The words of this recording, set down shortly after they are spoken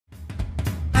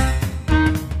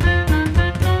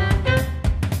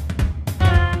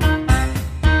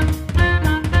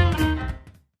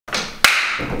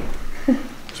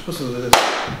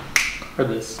or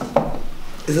this.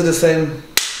 Is it the same?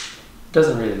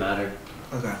 Doesn't really matter.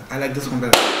 Okay, I like this one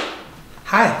better.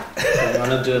 Hi. I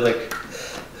want to do it like...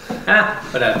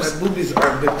 whatever. My boobies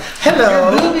are big.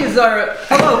 Hello. Your boobies are...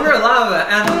 Hello, we're Olave,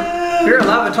 and we're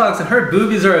Olave Talks, and her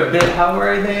boobies are a bit... How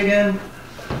are they again?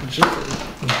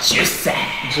 Juicy.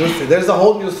 Juicy. There's a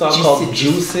whole new song called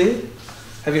Juicy.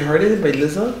 Have you heard it by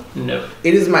Lizzo? No.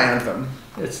 It is my anthem.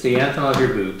 It's the anthem of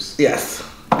your boobs. Yes.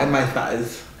 And my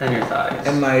thighs. And your thighs.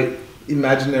 And my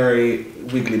imaginary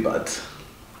wiggly butt.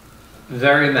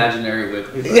 Very imaginary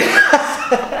wiggly butt.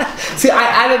 See, I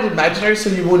added imaginary so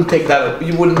you wouldn't take that,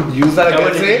 you wouldn't use that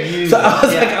against me. So I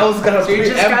was like, I was gonna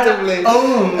preemptively.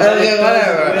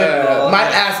 Whatever. My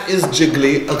ass is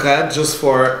jiggly, okay, just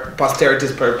for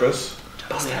posterity's purpose.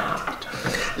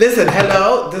 Listen,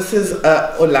 hello. This is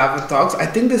Olave Talks. I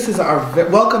think this is our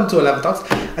welcome to Olave Talks.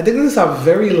 I think this is our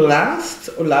very last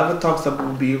Olave Talks that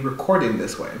we'll be recording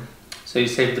this way. So you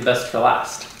saved the best for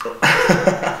last.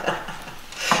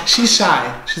 She's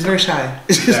shy. She's very shy.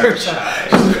 She's very shy.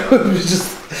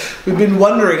 We've been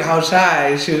wondering how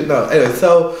shy she. No, anyway.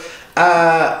 So,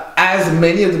 as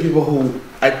many of the people who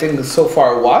I think so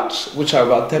far watch, which are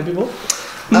about 10 people,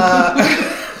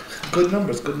 good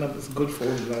numbers, good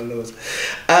followers.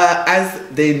 As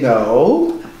they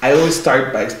know, I always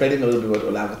start by explaining a little bit what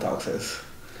Olave Talks is.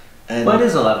 And what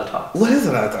is Olave Talks? What is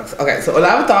Olave Talks? Okay, so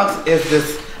Olave Talks is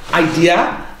this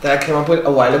idea that I came up with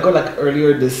a while ago, like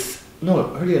earlier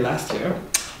last year,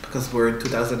 because we're in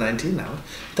 2019 now.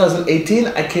 2018,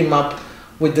 I came up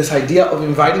with this idea of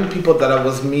inviting people that I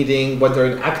was meeting, whether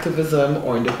in activism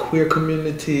or in the queer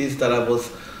communities that I was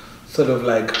sort of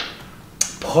like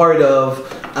part of,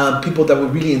 people that were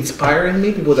really inspiring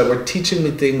me, people that were teaching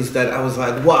me things that I was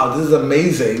like, wow, this is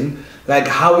amazing. Like,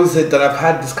 how is it that I've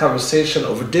had this conversation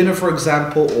over dinner, for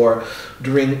example, or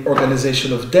during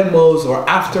organization of demos, or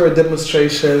after a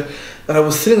demonstration, that I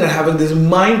was sitting there having these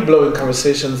mind-blowing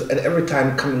conversations, and every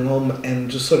time coming home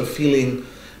and just sort of feeling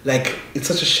like it's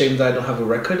such a shame that I don't have a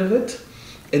record of it,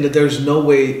 and that there's no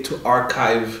way to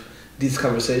archive these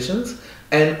conversations.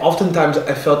 And oftentimes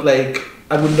I felt like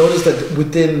I would notice that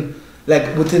within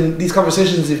these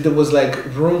conversations, if there was like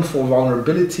room for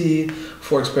vulnerability,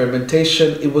 for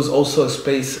experimentation, it was also a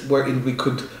space wherein we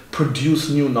could produce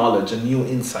new knowledge and new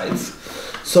insights.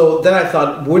 So then I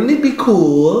thought, wouldn't it be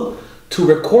cool to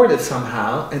record it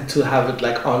somehow and to have it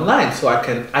like online, so I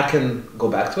can go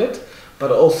back to it,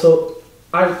 but also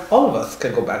all of us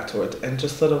can go back to it and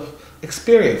just sort of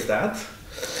experience that.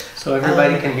 So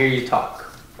everybody can hear you talk.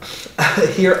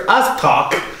 Hear us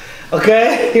talk.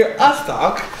 Okay, hear us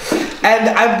talk. And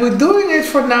I've been doing it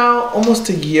for now almost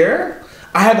a year.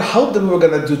 I had hoped that we were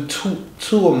gonna do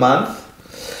two a month,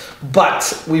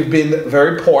 but we've been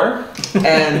very poor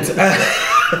and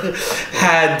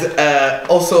had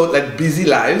also like busy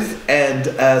lives, and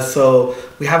so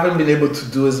we haven't been able to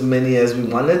do as many as we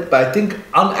wanted. But I think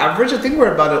on average,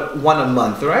 we're about one a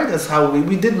month, right? That's how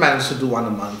we did manage to do one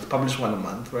a month, publish one a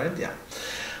month, right? Yeah.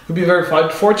 We've been very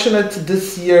fortunate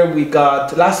this year.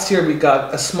 Last year we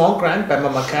got a small grant by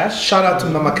Mama Cash. Shout out to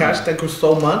Mama Cash, thank you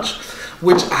so much,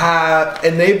 which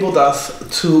enabled us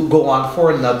to go on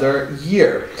for another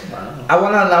year. Wow. I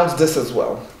want to announce this as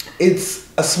well. It's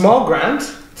a small grant,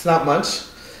 it's not much,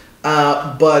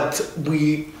 but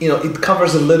it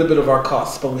covers a little bit of our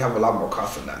costs, but we have a lot more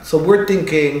costs than that. So we're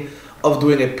thinking of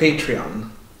doing a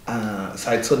Patreon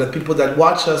site so that people that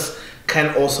watch us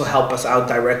can also help us out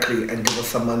directly and give us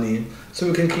some money so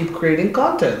we can keep creating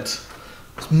content.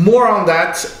 More on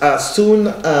that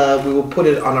soon. We will put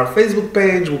it on our Facebook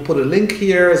page. We'll put a link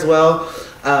here as well.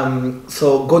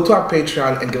 So go to our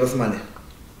Patreon and give us money.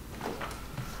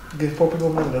 Give poor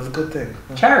people money, that's a good thing.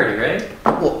 Charity, right?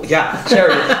 Well, yeah,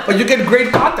 charity. But you get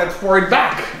great content for it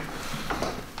back.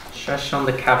 Shush on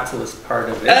the capitalist part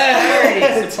of it.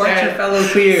 Charity, support your fellow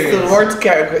queers.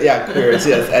 Queers,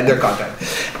 yes, and their content.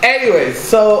 Anyways,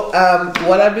 so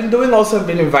what I've been doing also, I've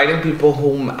been inviting people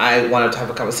whom I wanted to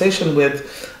have a conversation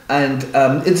with, and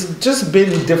it's just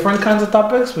been different kinds of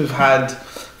topics. We've had,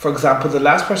 for example, the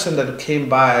last person that came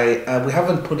by, we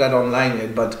haven't put that online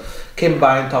yet, but came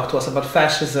by and talked to us about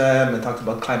fascism and talked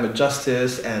about climate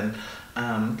justice and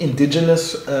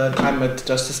indigenous climate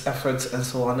justice efforts and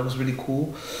so on. It was really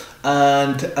cool.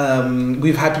 And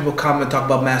we've had people come and talk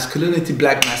about masculinity,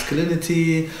 black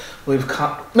masculinity. We've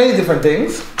many different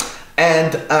things.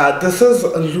 And this is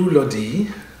Lu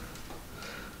Lodi.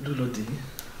 Lu Lodi.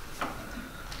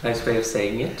 Nice way of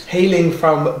saying it. Hailing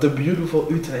from the beautiful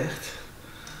Utrecht.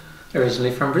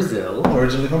 Originally from Brazil.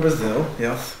 Originally from Brazil,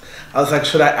 yes. I was like,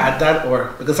 should I add that,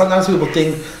 or because sometimes people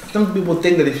think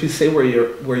that if you say where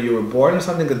you were born or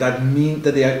something, that means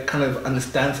that they kind of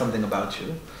understand something about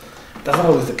you. That's not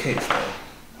always the case, though,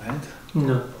 right?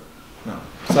 No. No.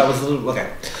 So I was a little okay.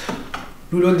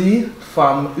 Lu Lodi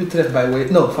from Utrecht by way.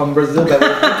 No, from Brazil by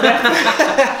way of Utrecht.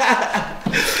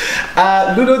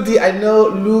 Lu Lodi, I know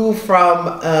Lu from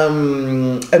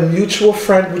a mutual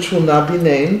friend which will not be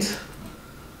named.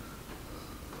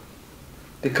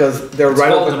 Because they're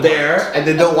right over there and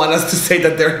they don't want us to say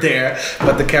that they're there,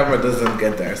 but the camera doesn't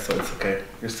get there, so it's okay.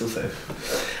 You're still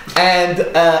safe. And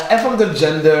from the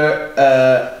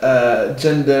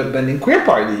gender bending queer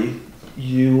party,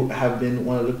 you have been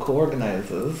one of the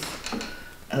co-organizers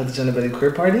of the gender bending queer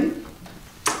party.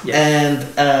 Yes. And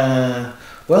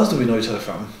where else do we know each other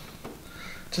from?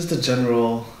 Just the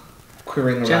general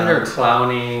queering around. Gender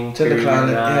clowning. Gender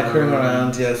clowning, yeah, queering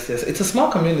around, yes. It's a small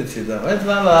community though. There's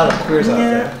not a lot of queers out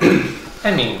there.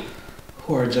 I mean,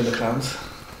 who are gender clowns?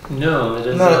 No, it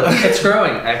isn't. It's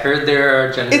growing. I heard there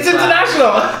are gender It's clowns.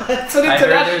 International! It's an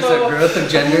international. I heard there's a growth of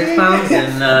gender clowns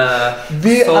in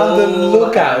Be Seoul on the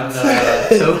lookout.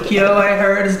 and, Tokyo, I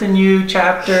heard, is the new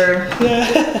chapter.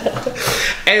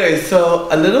 Anyway, so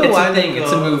a little It's while a thing. ago,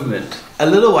 It's a movement. a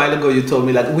little while ago you told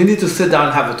me like we need to sit down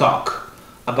and have a talk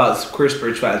about queer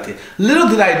spirituality. Little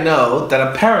did I know that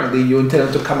apparently you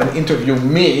intended to come and interview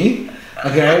me.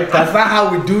 Okay, that's not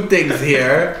how we do things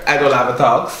here at Olave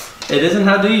Talks. It isn't.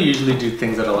 How do you usually do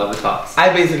things at Olave Talks?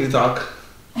 I basically talk.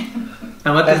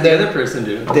 And what does And the then other person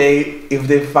do?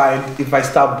 If I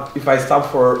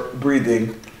stop for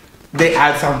breathing, they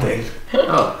add something.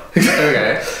 Oh,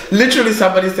 okay. Literally,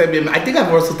 somebody sent me. I think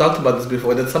I've also talked about this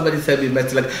before. That somebody sent me a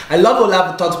message like, "I love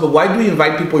Olave Talks, but why do you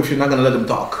invite people if you're not gonna let them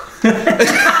talk?"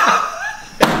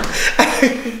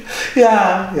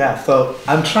 yeah. So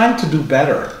I'm trying to do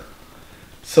better.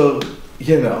 So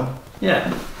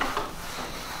Yeah.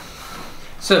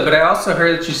 So, but I also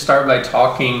heard that you start by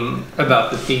talking about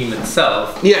the theme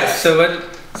itself. Yes. So what?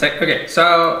 It's like, okay,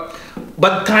 so.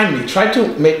 But time me. Try to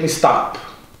make me stop.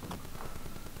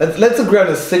 Let's agree on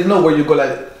a signal where you go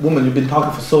like, "Woman, you've been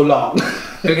talking for so long."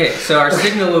 Okay, so our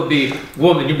signal will be,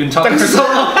 "Woman, you've been talking for so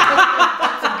long."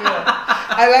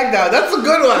 I like that. That's a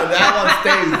good one. That one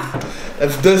stays.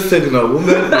 That's the signal.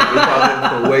 Woman, you've been talking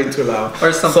for way too long.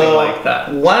 Or something like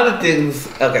that. One of the things.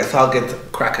 Okay, so I'll get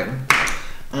cracking.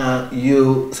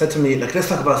 You said to me like, "Let's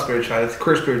talk about spirituality,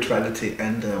 queer spirituality,"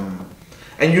 and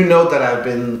you know that I've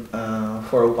been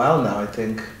for a while now. I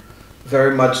think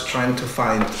very much trying to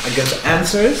find, I guess,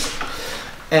 answers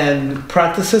and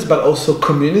practices, but also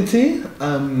community.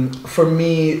 For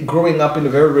me, growing up in a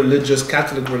very religious,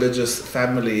 Catholic religious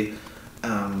family,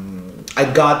 I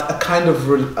got a kind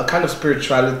of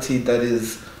spirituality that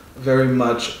is very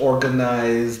much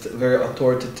organized, very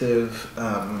authoritative,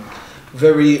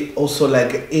 very also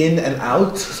like in and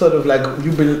out, sort of like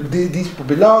these people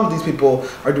belong, these people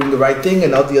are doing the right thing,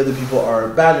 and all the other people are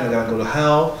bad and they're gonna go to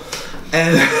hell.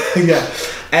 And yeah,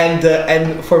 and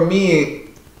for me,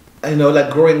 like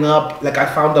growing up, like I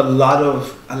found a lot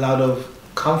of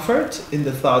comfort in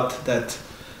the thought that,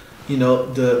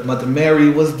 the Mother Mary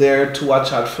was there to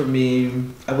watch out for me.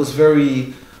 I was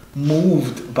very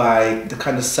moved by the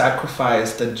kind of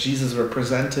sacrifice that Jesus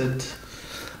represented,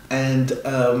 and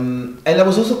I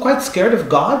was also quite scared of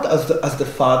God as the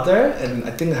Father, and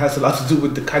I think it has a lot to do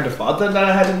with the kind of father that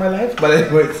I had in my life. But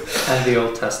anyways, and the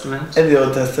Old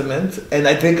Testament. And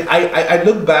I think I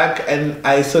look back and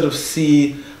I sort of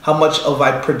see how much of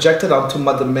I projected onto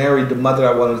Mother Mary, the mother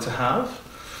I wanted to have,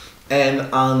 and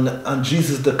on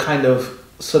Jesus, the kind of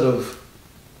sort of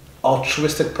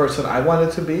altruistic person I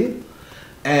wanted to be.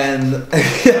 And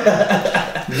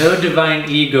no divine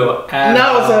ego at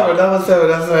all. That was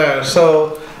ever.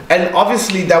 So, and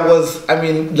obviously that was,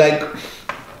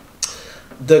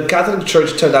 the Catholic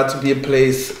Church turned out to be a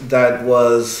place that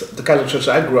was the Catholic Church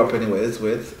I grew up anyways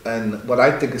with, and what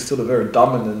I think is still a very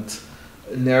dominant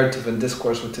narrative and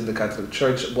discourse within the Catholic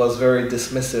Church was very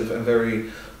dismissive and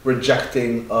very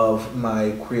rejecting of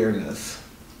my queerness.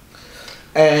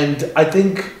 And I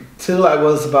think till I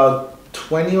was about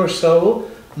 20 or so,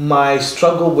 my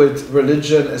struggle with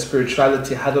religion and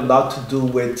spirituality had a lot to do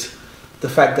with the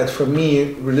fact that for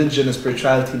me, religion and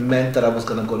spirituality meant that I was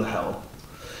going to go to hell.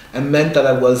 And meant that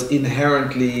I was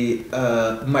inherently,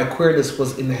 my queerness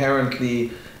was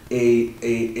inherently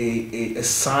a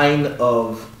sign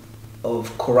of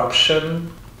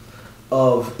corruption,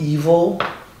 of evil.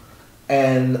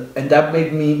 And that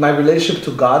made me, my relationship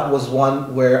to God was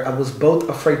one where I was both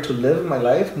afraid to live my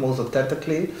life most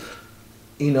authentically.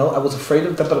 I was afraid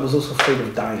of that, but I was also afraid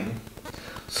of dying.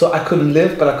 So I couldn't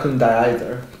live, but I couldn't die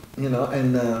either.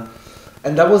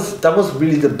 And that was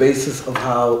really the basis of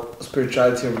how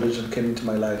spirituality and religion came into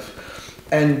my life.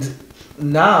 And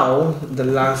now, the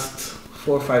last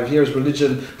 4 or 5 years,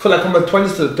 religion, for like from my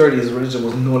 20s to the 30s, religion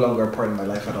was no longer a part of my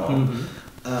life at all.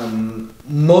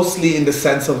 Mostly in the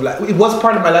sense of like, it was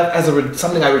part of my life as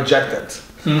something I rejected.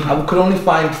 I could only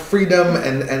find freedom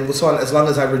and so on as long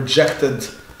as I rejected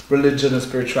religion and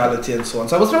spirituality and so on.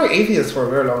 So I was very atheist for a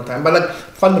very long time, but like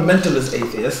fundamentalist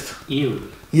atheist.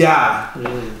 Ew. Yeah.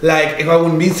 Really? Like if I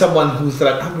would meet someone who's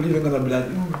like, I believe I'm gonna be like,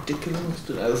 you're ridiculous.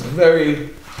 I was very.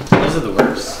 Those are the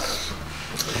worst.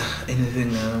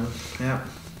 Anything, yeah.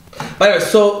 But anyway,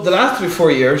 so the last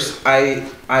 3-4 years, I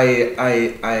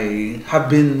have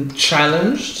been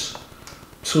challenged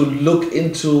to look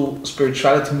into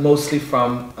spirituality mostly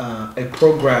from a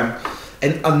program,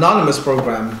 an anonymous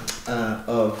program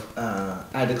of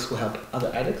addicts who help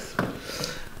other addicts.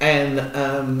 And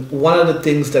one of the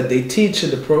things that they teach in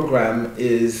the program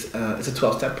is it's a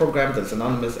 12-step program that's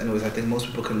anonymous. Anyways, I think most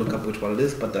people can look up which one it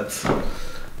is, but that's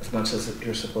as much as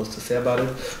you're supposed to say about it.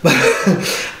 But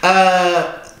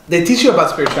they teach you about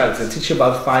spirituality. They teach you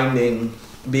about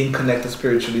being connected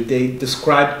spiritually. They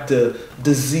describe the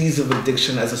disease of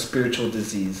addiction as a spiritual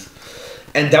disease.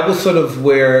 And that was sort of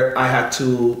where I had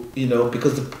to,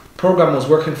 because the program was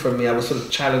working for me, I was sort of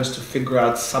challenged to figure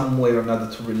out some way or another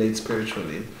to relate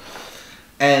spiritually.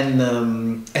 And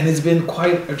it's been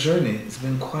quite a journey. It's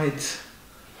been quite,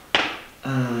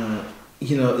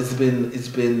 it's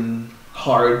been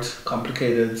hard,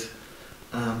 complicated,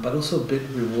 but also a bit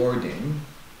rewarding.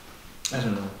 I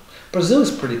don't know. Brazil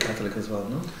is pretty Catholic as well,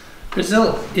 no?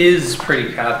 Brazil is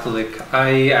pretty Catholic.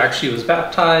 I actually was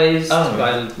baptized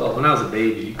when I was a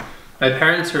baby. My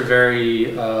parents were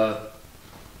very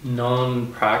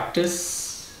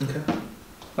non-practice. Okay.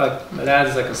 Like my dad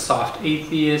is like a soft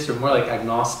atheist or more like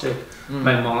agnostic.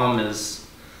 My mom is,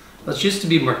 well, she used to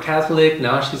be more Catholic.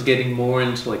 Now she's getting more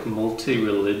into like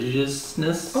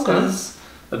multi-religiousness. Okay.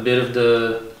 A bit of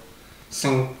the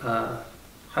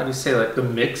how do you say, like the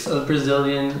mix of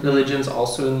Brazilian religions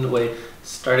also in a way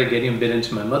started getting a bit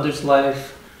into my mother's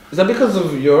life. Is that because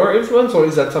of your influence or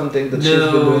is that something that she's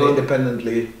been doing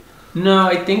independently? No,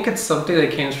 I think it's something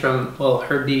that came from,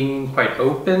 her being quite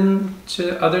open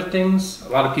to other things. A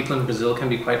lot of people in Brazil can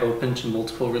be quite open to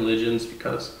multiple religions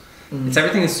because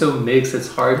everything is so mixed, it's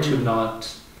hard to not,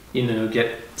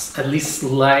 get at least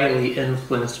slightly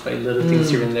influenced by little things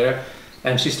here and there.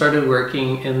 And she started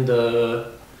working in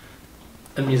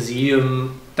a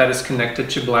museum that is connected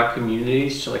to black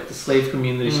communities, to like the slave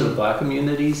communities, to the black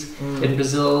communities in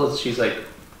Brazil. She's like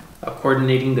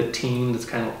coordinating the team that's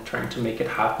kind of trying to make it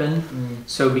happen.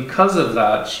 So because of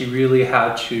that, she really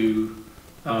had to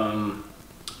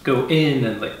go in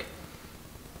and like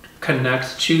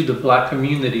connect to the black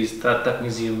communities that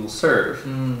museum will serve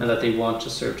and that they want to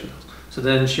serve to those. So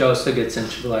then she also gets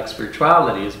into black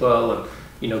spirituality as well, and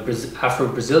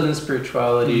Afro-Brazilian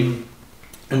spirituality.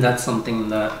 And that's something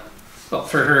that,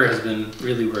 for her has been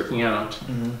really working out.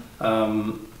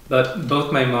 But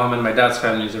both my mom and my dad's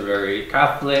families are very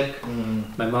Catholic.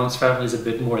 My mom's family is a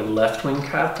bit more left-wing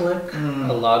Catholic.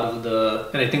 A lot of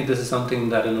and I think this is something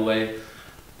that in a way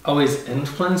always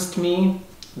influenced me,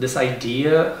 this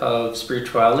idea of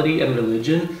spirituality and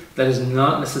religion that is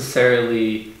not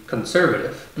necessarily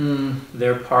conservative.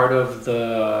 They're part of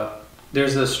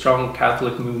there's a strong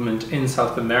Catholic movement in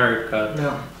South America,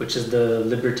 which is the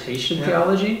libertation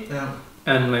theology.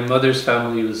 And my mother's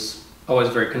family was always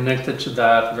very connected to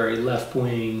that, very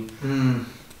left-wing.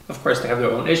 Of course, they have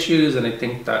their own issues, and I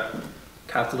think that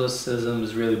Catholicism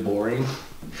is really boring.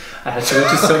 I had to go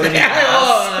to so many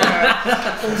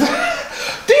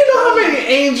Do you know how many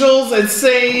angels and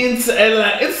saints and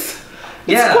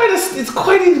it's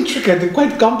quite intricate and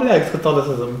quite complex,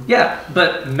 Catholicism. Yeah,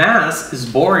 but Mass is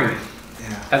boring.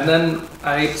 And then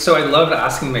I loved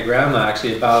asking my grandma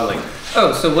actually about like,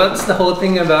 so what's the whole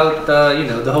thing about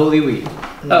the Holy Week?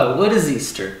 Oh, what is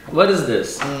Easter? What is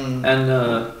this? And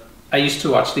I used to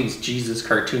watch these Jesus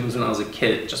cartoons when I was a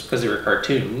kid just because they were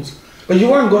cartoons. But you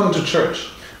weren't going to church.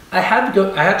 I had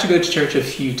to go to church a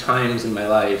few times in my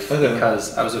life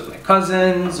because I was with my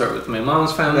cousins or with my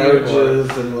mom's family.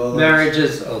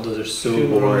 Marriages. Oh, those are so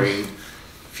boring.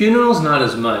 Funerals, not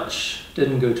as much.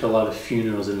 Didn't go to a lot of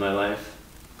funerals in my life.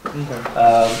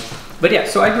 But yeah,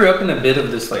 so I grew up in a bit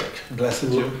of this like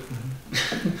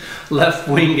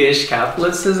left-wing-ish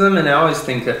Catholicism, and I always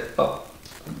think that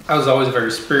I was always very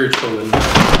spiritual in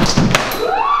that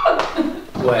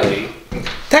way.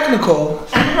 Technical.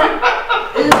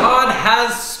 God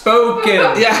has spoken.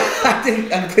 Yeah, I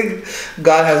think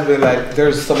God has been like,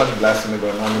 there's so much blasphemy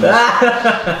going on.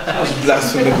 There's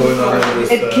blasphemy going on in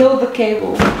this. It killed the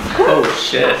cable. Oh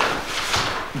shit.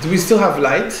 Do we still have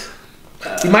light?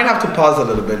 You might have to pause a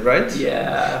little bit, right?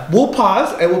 Yeah. We'll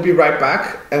pause and we'll be right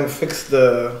back and fix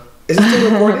the Is it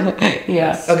still recording?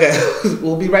 Yes. Okay,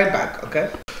 we'll be right back, okay?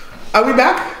 Are we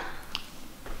back?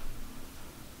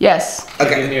 Yes. Give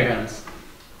Okay. me your hands.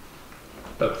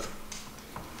 Both.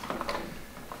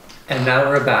 And now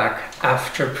we're back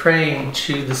after praying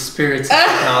to the spirits of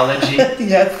technology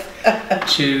Yes.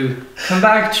 to come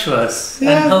back to us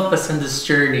Yeah. and help us in this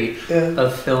journey Yeah.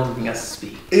 of filming us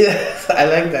speak. Yes, I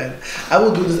like that. I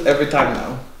will do this every time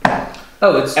now.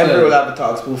 Oh, it's Every good. Olave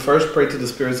talks, we'll first pray to the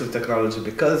spirits of technology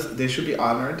because they should be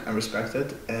honored and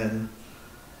respected and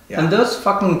yeah. And those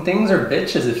fucking things are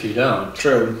bitches if you don't.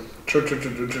 True.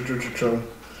 True.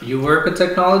 You work with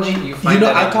technology, you find You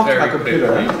know, that I out talk to my very computer.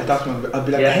 quickly. I talk to my. I'll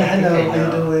be like, Yeah, hey, hello, I how you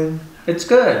know. doing? It's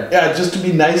good. Yeah, just to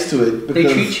be nice to it. They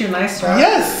because- treat you nicer.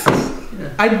 Yes,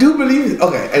 I do believe it.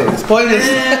 Okay, anyways, point is.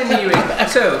 Anyway,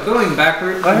 so going back,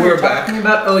 We're we're back. talking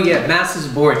about, oh yeah, mass is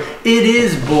boring. It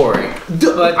is boring.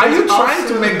 But Are you it's trying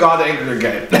also- to make God angry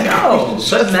again? No,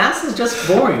 but mass is just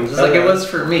boring, just like it was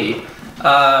for me.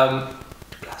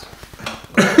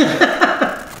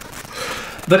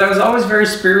 But I was always very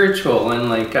spiritual and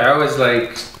like I always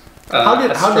liked How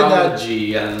did that-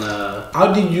 astrology and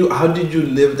How did you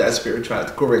live that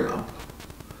spirituality growing up?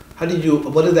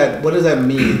 What does that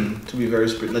mean to be very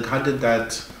spiritual? Like, how did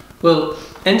that? well,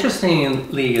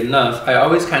 interestingly enough, I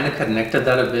always kind of connected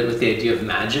that a bit with the idea of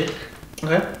magic.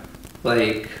 Okay.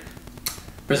 Like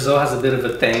Brazil has a bit of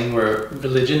a thing where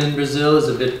religion in Brazil is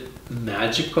a bit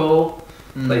magical.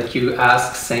 Like you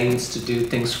ask saints to do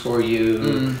things for you.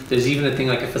 There's even a thing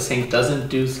like if a saint doesn't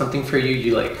do something for you,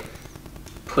 you like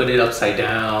put it upside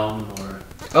down or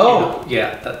Oh. you know, yeah,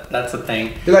 that's a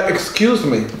thing. You're like, excuse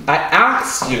me, I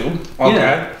asked you. Okay.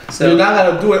 Yeah, so- You're not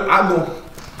gonna do it. I'm gonna.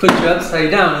 Put you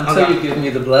upside down until Okay. you give me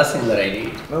the blessing that I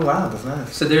need. Oh wow, that's nice.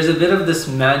 So there's a bit of this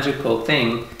magical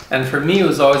thing, and for me it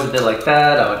was always a bit like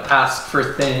that. I would ask for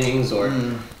things, or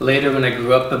later when I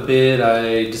grew up a bit,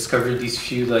 I discovered these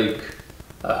few like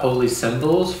holy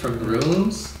symbols from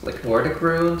runes, like Nordic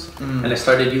runes, and I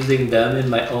started using them in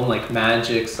my own like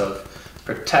magics of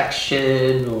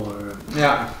protection or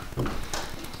Yeah.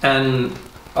 and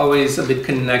always a bit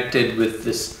connected with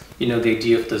this, you know, the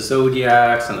idea of the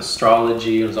zodiacs and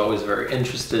astrology. I was always very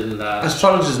interested in that.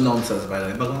 Astrology is nonsense, by the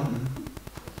way. But go on.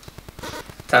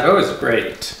 Tarot is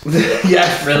great.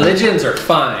 Yes. Religions are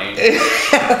fine.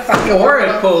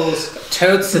 Oracles,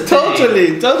 totes the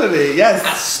thing. Totally. Yes.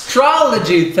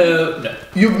 Astrology, though, no.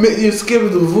 You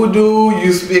skipped voodoo.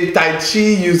 You skipped tai chi.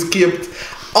 You skipped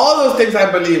all those things.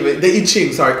 I believe it. The I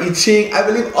Ching. Sorry, I Ching. I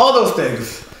believe all those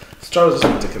things. Astrology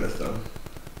is ridiculous, though.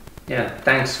 Yeah,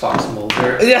 thanks, Fox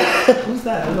Mulder. Yeah. Who's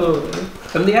that? Hello.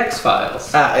 From the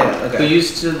X-Files. Ah, yeah. Who Okay.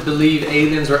 used to believe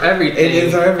aliens were everything.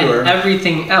 Aliens are everywhere. And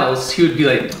everything else, he would be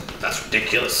like, that's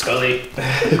ridiculous, Scully.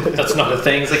 That's not a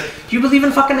thing. It's like, you believe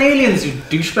in fucking aliens, you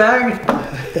douchebag?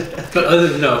 But other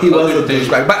than no. He was other a than-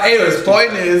 douchebag. But anyways,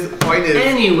 point is.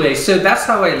 Anyway, so that's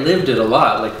how I lived it a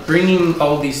lot, like bringing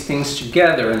all these things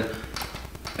together. And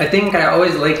I think I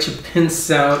always like to pinch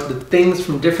out the things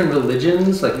from different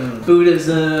religions, like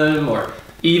Buddhism or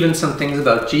even some things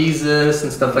about Jesus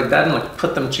and stuff like that, and like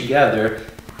put them together.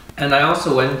 And I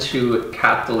also went to a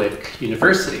Catholic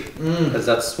university, because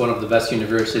that's one of the best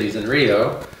universities in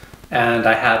Rio. And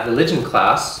I had religion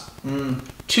class,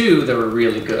 two that were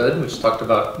really good, which talked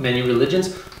about many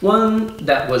religions. One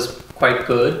that was quite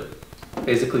good,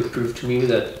 basically proved to me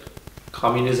that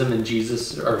communism and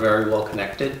Jesus are very well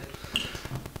connected.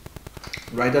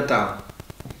 Write that down.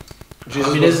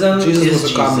 Communism was is a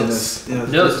Jesus. communist. Yeah,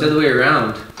 No, it's the other way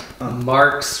around. Oh.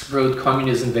 Marx wrote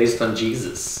communism based on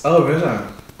Jesus. Oh, really?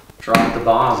 Dropped the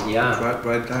bomb, yeah.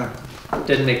 Right there.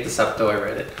 Didn't make this up though, I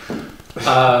read it.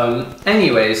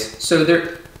 Anyways,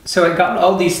 so I got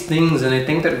all these things, and I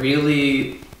think that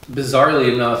really,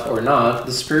 bizarrely enough or not,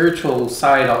 the spiritual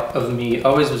side of me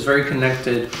always was very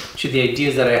connected to the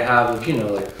ideas that I have of, you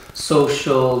know, like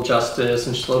social justice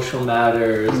and social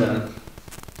matters and,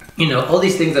 you know, all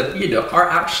these things that, you know, are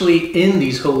actually in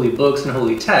these holy books and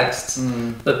holy texts,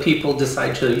 but people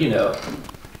decide to, you know,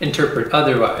 interpret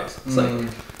otherwise. It's like,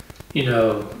 you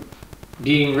know,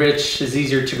 being rich is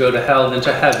easier to go to hell than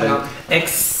to heaven,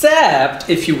 except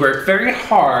if you work very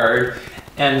hard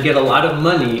and get a lot of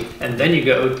money, and then you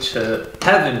go to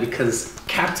heaven because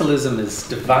capitalism is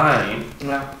divine.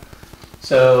 Yeah.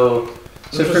 So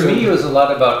for me, it was a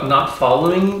lot about not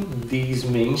following these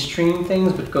mainstream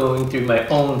things, but going through my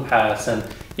own paths and,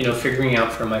 you know, figuring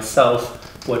out for myself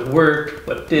what worked,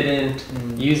 what didn't,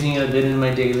 using it a bit in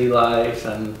my daily life,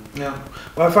 and Yeah.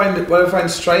 What I find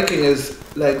striking is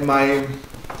like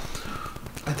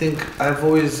I think I've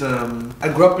always I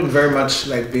grew up in very much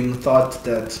like being taught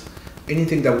that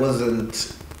anything that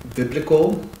wasn't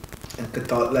biblical and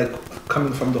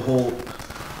coming from the whole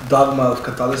dogma of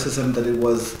Catholicism that it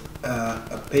was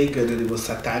a pagan and it was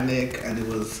satanic and it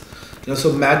was,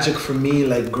 so magic for me,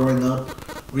 like growing up,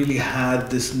 really had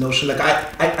this notion. Like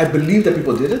I believe that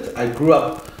people did it. I grew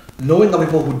up knowing of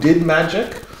people who did magic,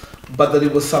 but that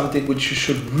it was something which you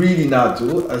should really not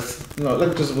do, as like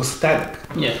because it was satanic.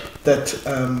 Yeah.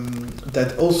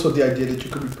 That also the idea that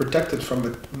you could be protected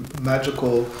from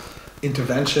magical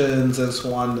interventions and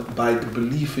so on by the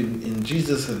belief in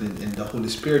Jesus and in the Holy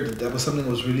Spirit, that was something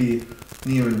that was really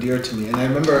near and dear to me. And I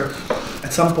remember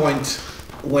at some point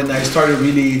when I started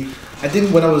really, I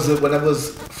think when I was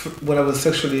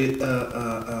sexually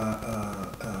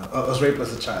I was raped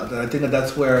as a child, and I think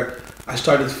that's where I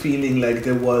started feeling like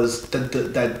there was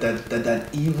that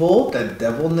evil, that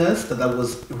devilness that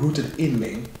was rooted in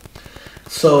me.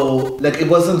 So like it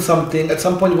wasn't something, at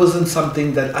some point it wasn't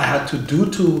something that I had to do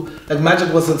to, like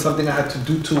magic wasn't something I had to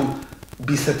do to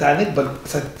be satanic, but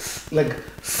like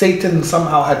Satan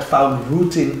somehow had found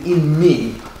rooting in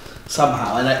me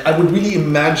somehow. And I would really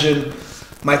imagine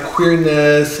my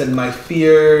queerness and my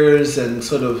fears and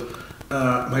sort of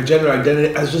my gender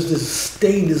identity as just this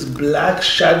stain, this black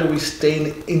shadowy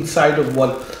stain inside of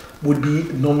what would be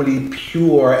normally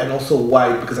pure and also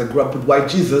white, because I grew up with white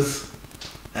Jesus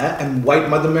and white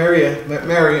Mother Mary and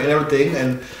everything,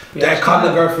 and the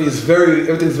iconography is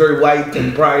everything's very white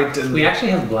and bright. And we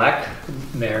actually have black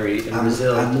Mary in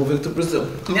Brazil. I'm moving to Brazil.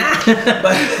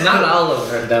 But not all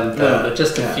of them though, but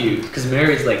just a few, because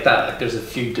Mary's like that. Like there's a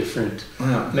few different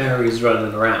Marys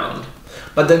running around.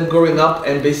 But then growing up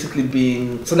and basically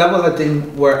being, so that was a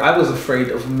thing where I was afraid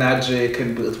of magic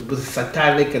and it was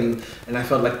satanic, and I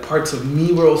felt like parts of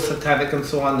me were all satanic and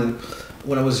so on, and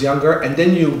when I was younger. And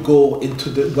then you go into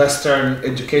the Western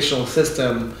educational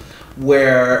system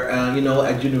where,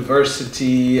 at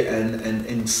university and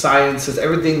in sciences,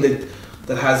 everything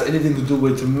that has anything to do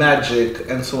with magic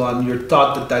and so on, you're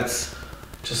taught that that's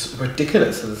just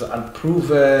ridiculous and it's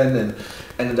unproven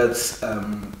and that's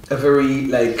a very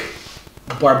like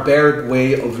barbaric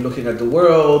way of looking at the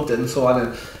world and so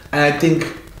on. And I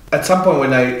think at some point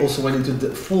when I also went into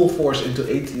the full force into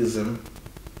atheism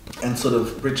and sort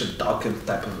of Richard Dawkins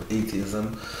type of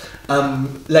atheism,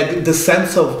 like the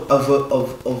sense of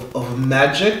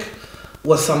magic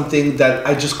was something that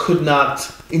I just could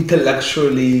not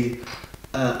intellectually,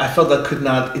 I felt I could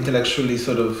not intellectually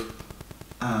sort of,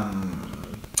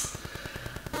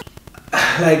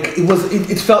 like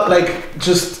it felt like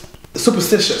just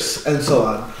superstitious and so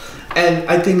on. And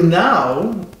I think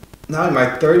now in my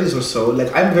 30s or so,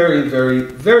 like I'm very, very,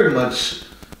 very much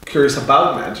curious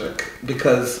about magic,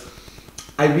 because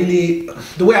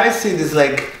the way I see it is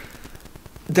like,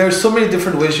 there's so many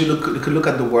different ways you could look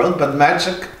at the world, but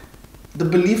magic, the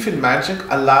belief in magic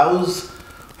allows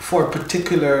for a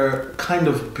particular kind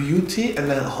of beauty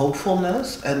and a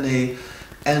hopefulness and it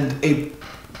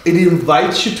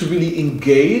invites you to really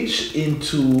engage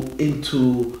into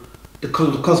the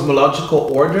cosmological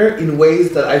order in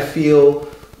ways that I feel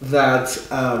that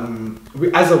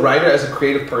as a writer, as a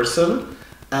creative person,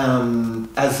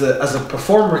 as a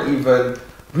performer even,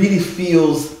 really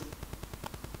feels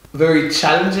very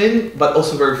challenging but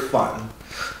also very fun.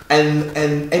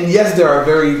 And yes, there are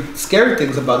very scary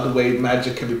things about the way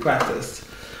magic can be practiced,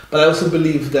 but I also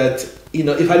believe that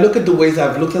if I look at the ways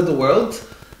I've looked at the world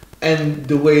and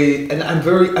the way, and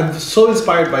I'm so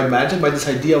inspired by magic, by this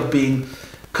idea of being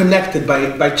connected,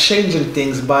 by changing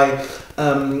things, by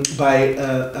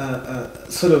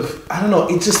sort of, I don't know,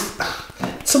 it's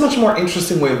so much more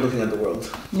interesting way of looking at the world.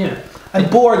 Yeah, I'm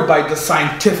bored by the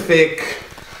scientific,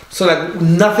 so like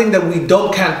nothing that we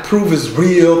can't prove is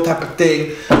real type of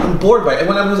thing. I'm bored by it. And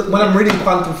when I'm reading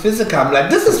quantum physics, I'm like,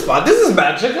 this is fun. This is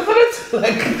magic, isn't it?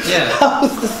 Like, yeah. How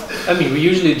is this? I mean, we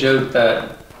usually joke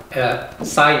that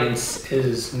science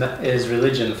is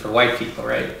religion for white people,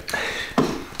 right?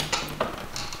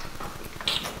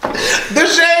 The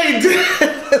shade.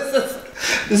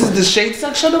 This is the shade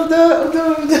section of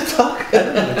the talk. I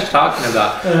don't know what you're talking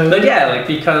about, but yeah, like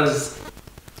because.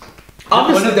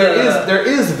 Obviously, there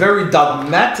is very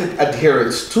dogmatic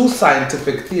adherence to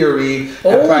scientific theory.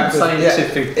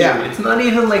 Scientific theory. Yeah. It's not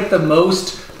even like the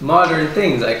most modern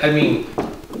things. Like, I mean,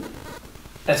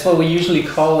 that's what we usually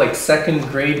call like second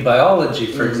grade biology,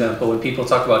 for example. When people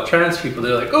talk about trans people,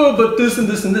 they're like, oh, but this and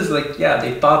this and this. Like, yeah,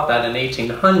 they thought that in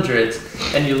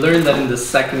 1800s, and you learn that in the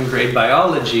second grade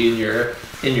biology in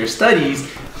your studies,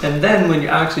 and then when you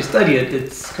actually study it,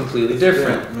 it's completely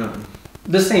different. Yeah.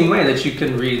 The same way that you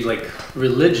can read like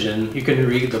religion, you can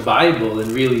read the Bible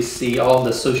and really see all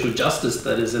the social justice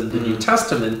that is in the New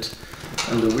Testament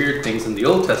and the weird things in the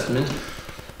Old Testament,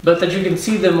 but that you can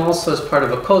see them also as part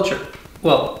of a culture.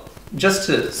 Well, just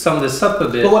to sum this up a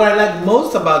bit. But what I like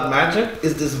most about magic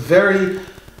is this very,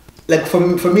 like for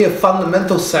me, a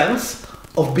fundamental sense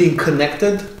of being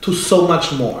connected to so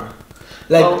much more.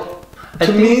 Like, Well,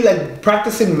 to me, like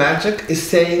practicing magic is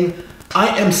saying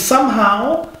I am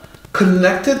somehow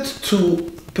connected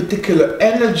to particular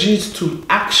energies, to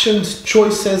actions,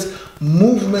 choices,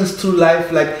 movements through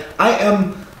life. Like I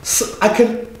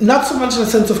can, not so much in a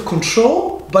sense of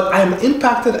control, but I am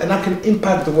impacted and I can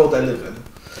impact the world I live in.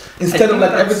 Instead of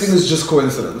like everything is just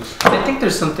coincidence. I think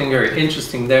there's something very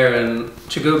interesting there, and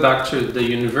to go back to the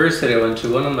university I went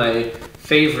to, one of my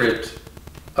favorite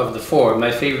of the four,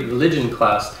 my favorite religion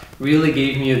class, really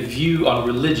gave me a view on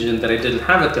religion that I didn't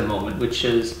have at the moment, which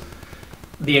is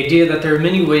the idea that there are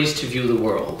many ways to view the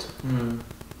world.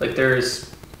 Like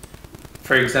there's,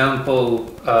 for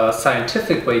example, a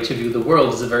scientific way to view the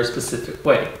world is a very specific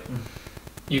way.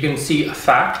 You can see a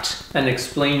fact and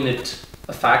explain it,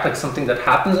 a fact like something that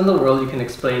happens in the world, you can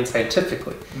explain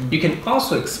scientifically. You can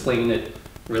also explain it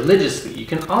religiously. You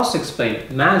can also explain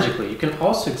it magically. You can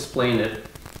also explain it,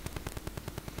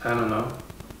 I don't know,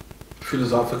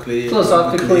 Philosophically,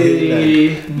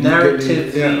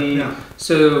 narratively. Yeah.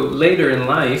 So later in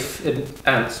life,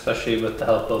 and especially with the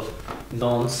help of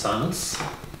non-sons,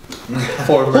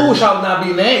 Who shall not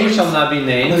be named? who shall not be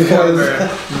named, Because-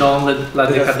 former non-la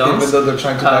Even décadence. though they're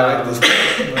trying to direct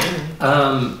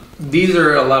this. These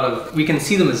are a lot of, we can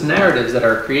see them as narratives that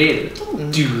are created.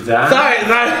 Do that.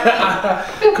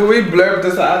 Sorry. Could we blurb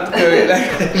this out?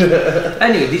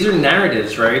 Anyway, these are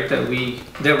narratives, right, that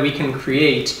we can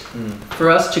create for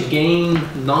us to gain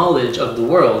knowledge of the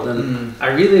world. And I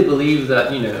really believe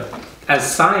that, you know, as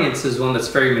science is one that's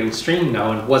very mainstream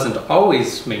now and wasn't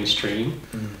always mainstream,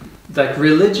 like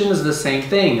religion is the same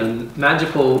thing, and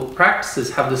magical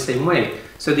practices have the same way.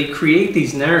 So they create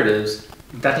these narratives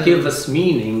that give us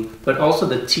meaning, but also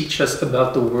that teach us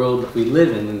about the world that we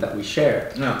live in and that we share.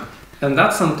 Yeah. And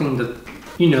that's something that,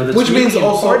 you know, that's Which really means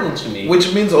important to me.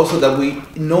 Which means also that we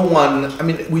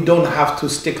don't have to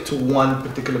stick to one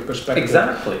particular perspective.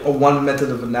 Exactly. Or one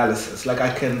method of analysis. Like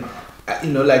I can,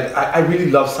 you know, like I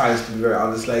really love science, to be very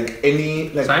honest. Like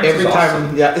Science every is time,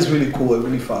 awesome. yeah, it's really cool and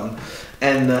really fun.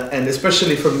 And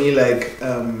especially for me, like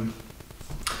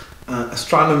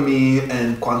astronomy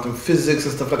and quantum physics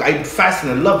and stuff, like I'm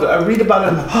fascinated, I love it. I read about it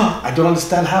and I don't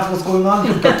understand half what's going on,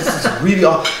 but this is really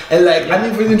awesome. And like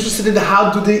I'm even interested in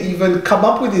how do they even come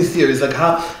up with these theories, like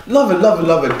how, love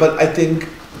it. But I think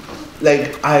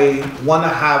like I want to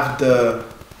have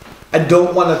I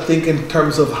don't want to think in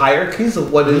terms of hierarchies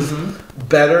of what is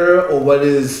better or what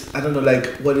is, I don't know, like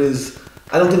what is,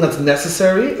 I don't think that's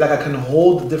necessary. Like I can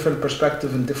hold a different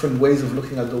perspective and different ways of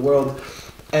looking at the world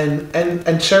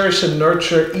and cherish and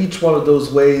nurture each one of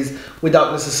those ways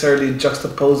without necessarily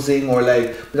juxtaposing or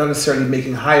like without necessarily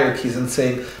making hierarchies and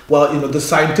saying, well, you know, the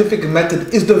scientific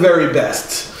method is the very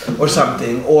best or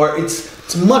something, or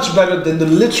it's much better than the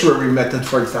literary method,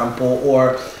 for example,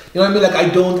 or you know what I mean?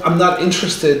 Like I'm not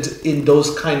interested in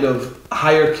those kind of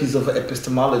hierarchies of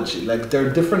epistemology. Like there are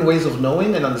different ways of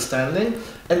knowing and understanding,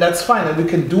 and that's fine. And we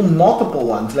can do multiple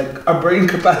ones. Like our brain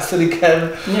capacity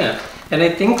can. Yeah. And I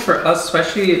think for us,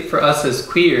 especially for us as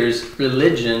queers,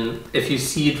 religion, if you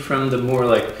see it from the more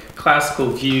like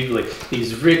classical view, like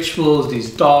these rituals,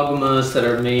 these dogmas that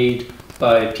are made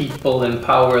by people in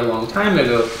power a long time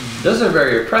ago, those are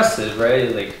very oppressive,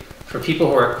 right? Like for people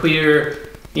who are queer,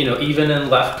 you know, even in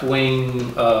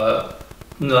left-wing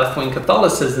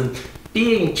Catholicism,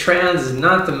 being trans is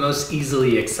not the most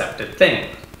easily accepted thing.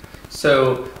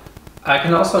 So I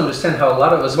can also understand how a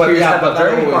lot of us queers have a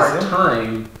very hard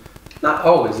time. Not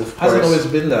always, of course. Hasn't always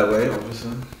been that way,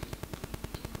 obviously.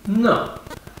 No,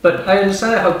 but I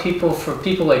understand how for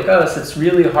people like us, it's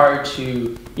really hard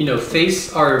to, you know,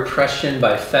 face our oppression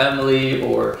by family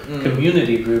or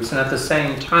community groups, and at the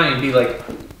same time be like,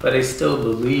 but I still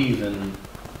believe in,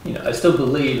 you know, I still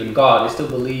believe in God. I still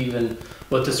believe in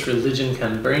what this religion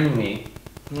can bring me.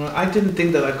 No, I didn't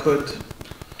think that I could.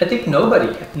 I think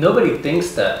nobody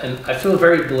thinks that, and I feel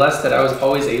very blessed that I was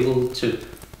always able to,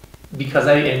 because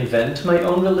I invent my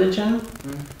own religion,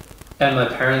 and my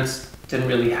parents didn't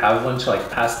really have one to like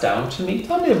pass down to me.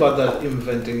 Tell me about that,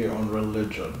 inventing your own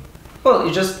religion. Well,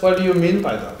 you just, what do you mean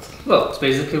by that? well, it's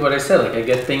basically what I said. Like I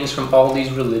get things from all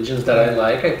these religions that I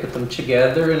like, I put them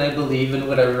together, and I believe in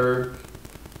whatever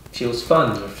feels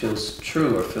fun or feels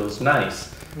true or feels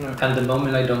nice. Yeah. And the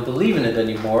moment I don't believe in it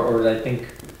anymore, or I think,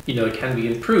 you know, it can be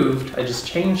improved, I just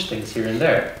change things here and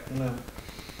there. Yeah.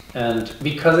 And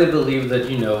because I believe that,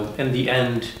 you know, in the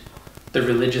end, the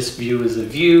religious view is a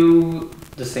view,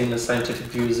 the same as scientific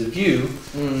view is a view,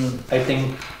 I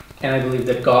think, and I believe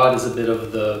that God is a bit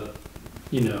of the,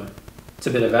 you know, it's a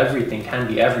bit of everything, can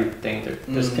be everything.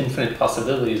 There's infinite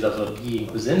possibilities of a being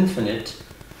who's infinite.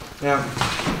 Yeah.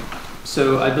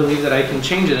 So I believe that I can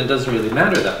change it, and it doesn't really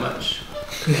matter that much.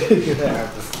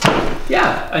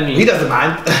 Yeah, I mean... He doesn't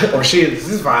mind, or she is,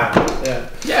 he's fine. Yeah.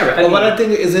 Yeah, right. Well, what I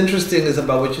think is interesting is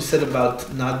about what you said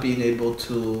about not being able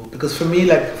to... Because for me,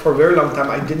 like, for a very long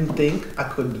time, I didn't think I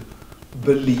could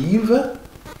believe.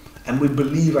 And with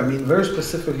believe, I mean very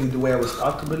specifically the way I was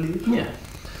taught to believe. Yeah.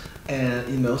 And,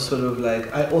 you know, sort of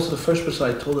like... I also, the first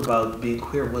person I told about being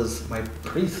queer was my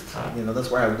priest. You know, that's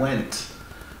where I went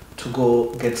to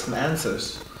go get some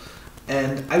answers.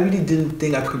 And I really didn't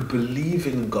think I could believe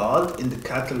in God, in the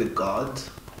Catholic God,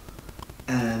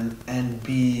 and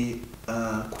be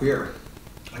queer.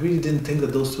 I really didn't think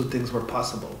that those two things were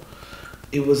possible.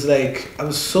 It was like, I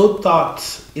was so taught,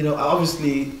 you know,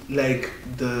 obviously, like,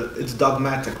 it's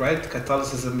dogmatic, right?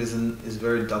 Catholicism is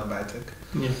very dogmatic.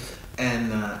 Yeah.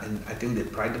 And I think they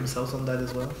pride themselves on that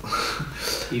as well.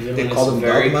 Even they when call it's them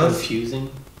very dogmas. confusing.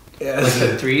 Yes.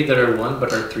 Like the three that are one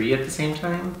but are three at the same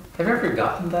time. Have you ever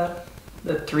gotten that?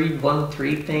 The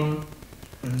 3-1-3 thing?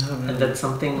 No, And that's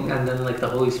something, and then like the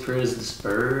Holy Spirit is this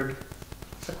bird.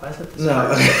 It's like, why is it this No,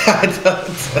 bird? I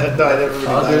don't. No, I never really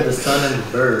Father, got the it. Son, and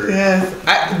the bird. Yes.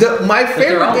 My they're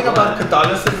favorite all thing about one.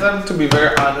 Catholicism, to be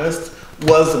very honest,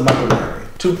 was Mother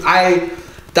Mary.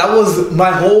 That was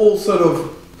my whole sort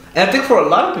of, and I think for a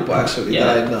lot of people actually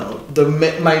that I know,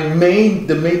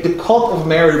 the cult of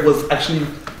Mary was actually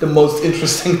the most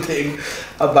interesting thing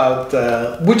about,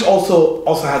 which also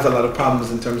has a lot of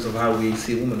problems in terms of how we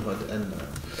see womanhood. And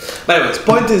but anyways,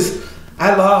 point is, I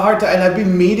had a lot of hard time, and I've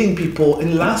been meeting people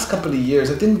in the last couple of years.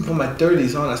 I think from my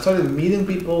 30s on, I started meeting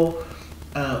people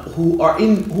who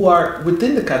are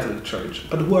within the Catholic Church,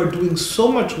 but who are doing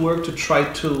so much work to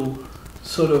try to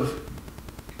sort of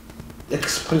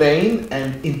explain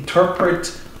and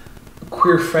interpret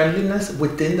queer friendliness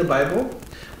within the Bible,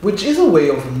 which is a way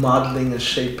of modeling and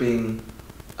shaping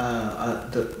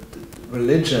the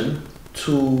religion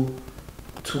to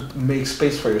make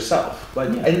space for yourself. Like,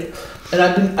 and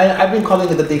I've been calling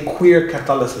it that they queer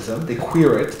Catholicism. They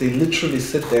queer it. They literally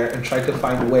sit there and try to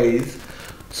find ways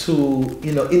to,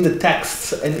 you know, in the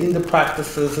texts and in the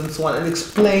practices and so on, and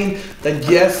explain that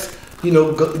yes, you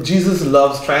know, Jesus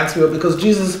loves trans people because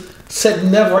Jesus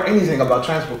said never anything about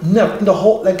trans people. Never in the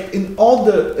whole, like in all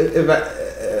the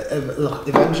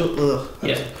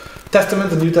Testament,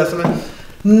 the New Testament,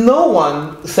 no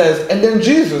one says, and then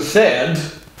Jesus said,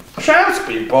 trans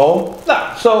people.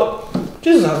 No, so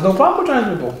Jesus has no problem with trans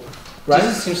people, right?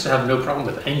 Jesus seems to have no problem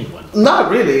with anyone.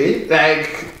 Not really.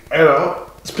 Like, you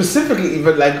know, specifically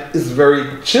even like is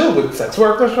very chill with sex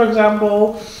workers, for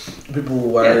example. People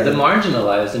who are the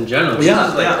marginalized in general.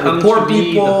 Jesus, the poor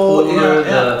people,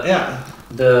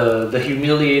 the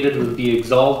humiliated would be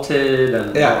exalted,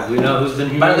 and we know who's been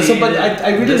humiliated. But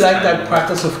I really like that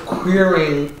practice of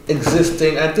queering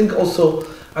existing. I think also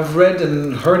I've read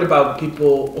and heard about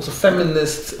people, also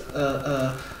feminist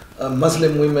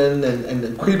Muslim women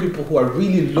and queer people who are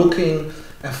really looking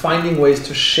and finding ways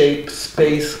to shape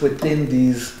space within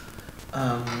these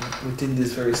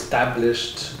very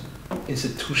established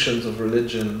institutions of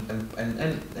religion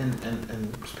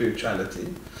and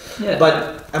spirituality. Yeah.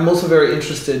 But I'm also very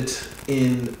interested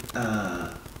in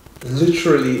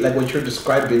literally, like what you're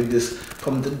describing, this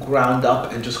from the ground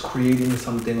up and just creating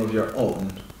something of your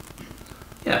own.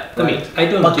 Yeah, right? I mean, I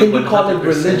don't. But can you call it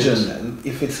religion then?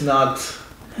 If it's not,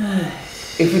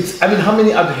 if it's, I mean, how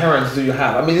many adherents do you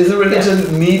have? I mean, is a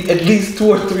religion need at least 2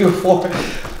 or 3 or 4?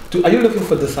 Are you looking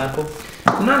for a disciple?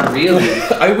 Not really.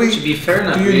 To be fair,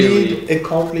 not really. Do you need a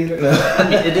cult leader? No. I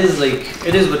mean, it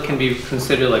is what can be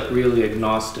considered like really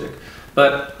agnostic.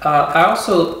 But I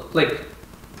also like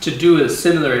to do a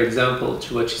similar example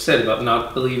to what you said about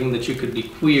not believing that you could be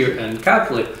queer and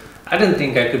Catholic. I didn't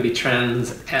think I could be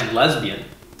trans and lesbian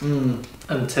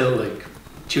until like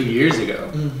 2 years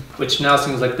ago, which now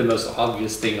seems like the most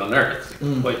obvious thing on earth.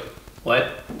 Wait,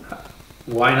 what?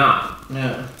 Why not?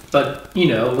 Yeah. But, you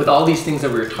know, with all these things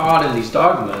that we're taught in these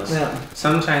dogmas,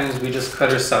 sometimes we just cut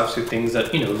ourselves through things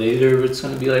that, you know, later it's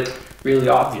going to be like really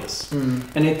obvious.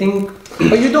 And I think...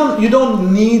 But you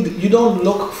don't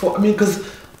look for, I mean, because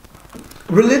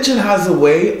religion has a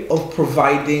way of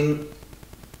providing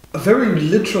a very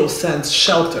literal sense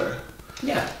shelter.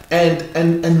 Yeah.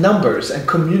 And numbers and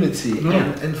community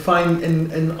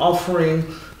and offering,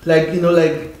 like, you know,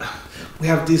 like we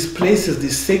have these places,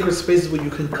 these sacred spaces where you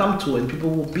can come to and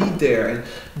people will be there and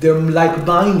they're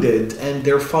like-minded and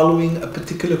they're following a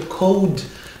particular code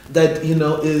that, you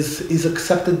know, is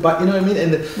accepted by, you know what I mean?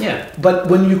 And but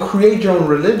when you create your own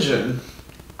religion,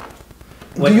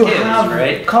 do you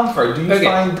have comfort? Do you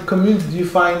find community? Do you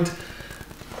find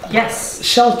Yes.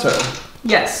 shelter.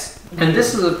 Yes. And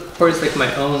this is, of course, like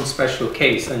my own special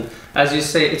case. And as you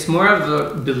say, it's more of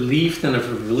a belief than of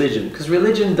a religion, because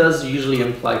religion does usually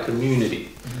imply community.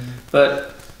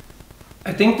 But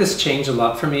I think this changed a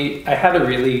lot for me. I had a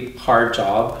really hard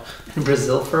job in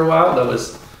Brazil for a while that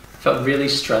felt really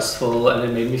stressful, and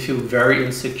it made me feel very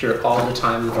insecure all the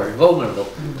time and very vulnerable.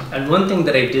 And one thing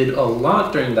that I did a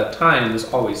lot during that time was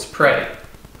always pray.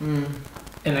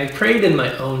 And I prayed in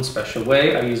my own special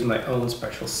way. I used my own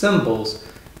special symbols.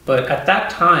 But at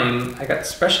that time, I got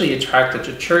especially attracted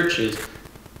to churches,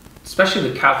 especially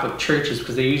the Catholic churches,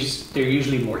 because they're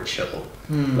usually more chill.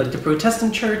 Like the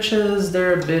Protestant churches,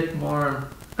 they're a bit more,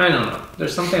 I don't know.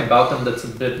 There's something about them that's a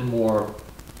bit more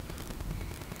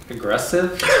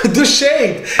aggressive. The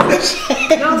shade.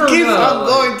 No, keeps no, on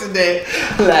going today.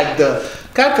 Like the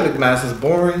Catholic Mass is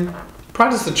boring.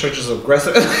 Protestant churches are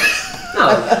aggressive. No,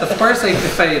 of course, like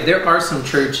there are some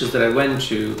churches that I went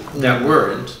to that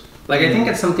weren't. Like, I think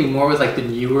it's something more with like the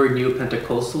newer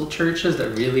Neo-Pentecostal churches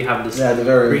that really have this. Yeah, the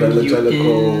very bring you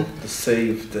evangelical, in. the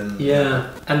saved, and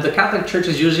Yeah, and the Catholic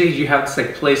churches usually you have this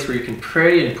like place where you can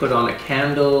pray and put on a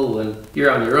candle and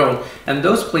you're on your own. And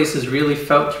those places really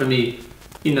felt for me,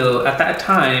 you know, at that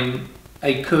time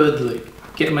I could like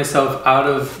get myself out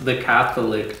of the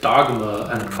Catholic dogma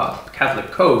and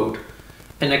Catholic code.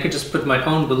 And I could just put my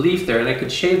own belief there, and I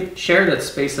could share that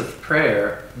space of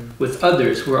prayer with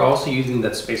others who are also using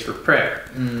that space for prayer.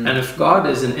 And if God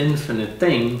is an infinite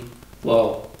thing,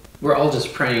 well, we're all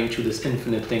just praying to this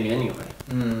infinite thing anyway.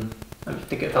 I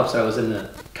think it helps that I was in a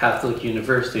Catholic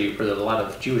university where a lot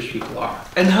of Jewish people are.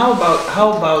 And how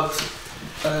about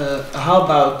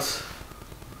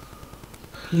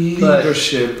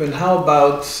leadership, and how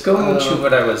about Going to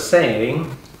what I was saying,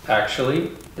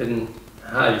 actually,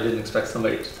 you didn't expect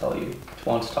somebody to tell you to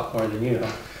want to talk more than you.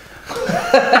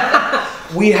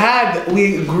 we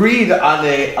agreed on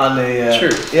a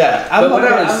True. Yeah. But what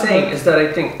I was saying is that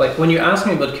I think, like, when you ask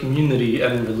me about community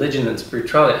and religion and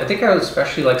spirituality, I think I would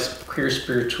especially like queer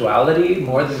spirituality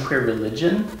more than queer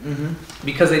religion,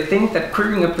 because I think that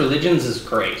queering up religions is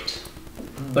great,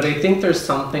 but I think there's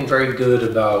something very good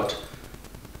about,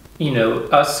 you know,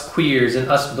 us queers and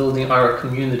us building our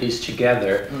communities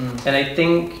together, and I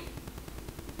think,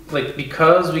 like,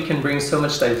 because we can bring so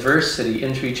much diversity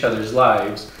into each other's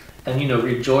lives, and, you know,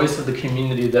 rejoice of the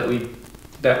community that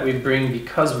we bring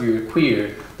because we are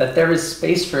queer, that there is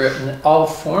space for it in all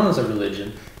forms of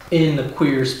religion in the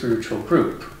queer spiritual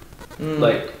group.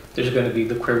 Like, there's going to be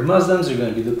the queer Muslims, there's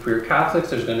going to be the queer Catholics,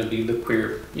 there's going to be the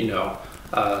queer, you know,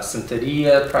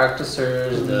 Santeria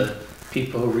practicers, the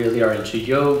people who really are into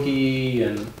yogi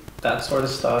and that sort of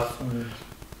stuff,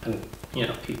 and, you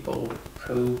know, people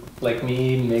who, like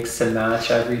me, mix and match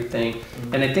everything.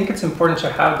 And I think it's important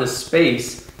to have this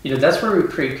space. You know, that's where we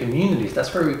create communities.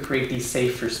 That's where we create these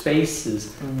safer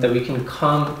spaces that we can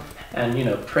come and, you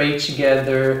know, pray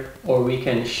together, or we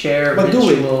can share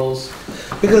rituals.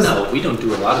 Because no, we don't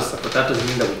do a lot of stuff, but that doesn't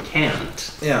mean that we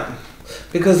can't. Yeah,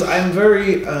 because I'm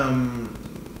very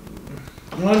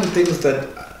one of the things that,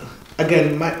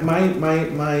 again,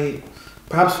 my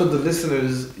perhaps for the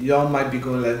listeners, y'all might be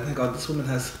going like, oh my God, this woman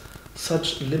has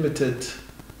such limited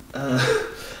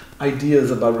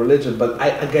ideas about religion. But I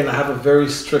have a very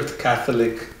strict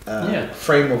Catholic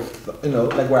frame of, you know,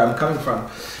 like where I'm coming from.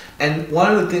 And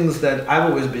one of the things that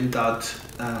I've always been taught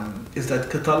is that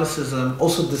Catholicism,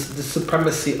 also this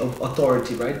supremacy of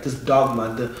authority, right? This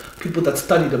dogma, the people that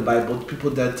study the Bible, the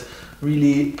people that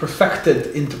really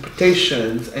perfected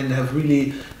interpretations and have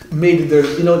really made their,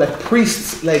 you know, like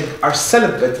priests, like, are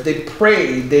celibate, they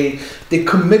pray, they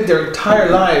commit their entire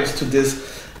lives to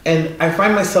this. And I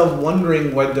find myself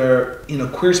wondering whether, you know,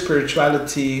 queer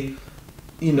spirituality,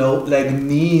 you know, like,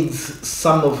 needs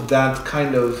some of that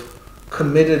kind of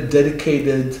committed,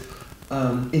 dedicated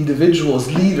individuals,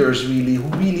 leaders really, who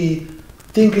really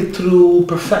think it through,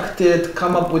 perfect it,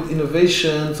 come up with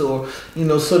innovations, or, you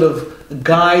know, sort of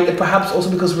guide, and perhaps also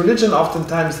because religion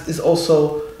oftentimes is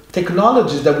also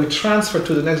technologies that we transfer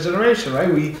to the next generation, right?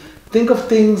 We think of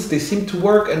things, they seem to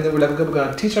work, and then we're like, okay, we're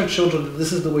gonna teach our children that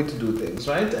this is the way to do things,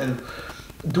 right? And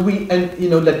do we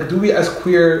as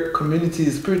queer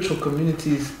communities, spiritual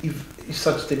communities, if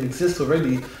such thing exists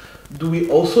already, do we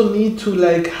also need to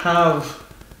like have,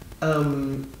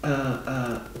 well,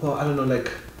 I don't know, like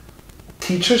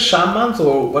teachers, shamans,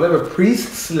 or whatever,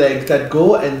 priests, like, that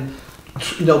go and,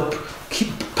 you know,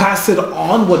 pass it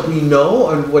on what we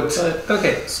know and what.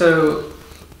 Okay, so,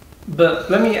 but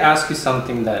let me ask you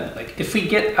something then. Like, if we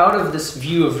get out of this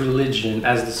view of religion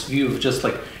as this view of just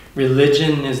like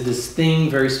religion is this thing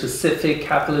very specific,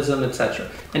 capitalism, etc.,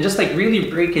 and just like really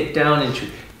break it down into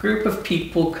group of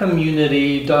people,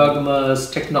 community, dogmas,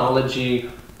 technology.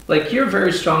 Like, you're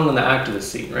very strong in the activist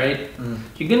scene, right?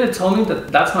 You're gonna tell me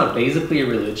that that's not basically a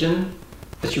religion?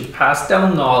 That you pass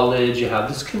down knowledge, you have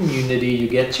this community, you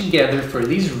get together for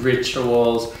these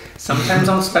rituals, sometimes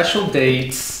on special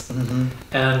dates,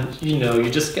 and you know, you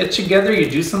just get together, you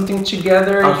do something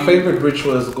together. Our favorite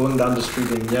ritual is going down the street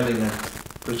and yelling at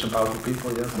rich and powerful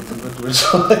people. Yes, it's a good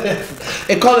ritual.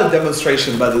 They call it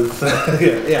demonstration, but it's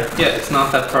yeah, it's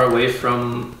not that far away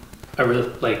from a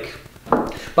like.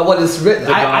 But what is written,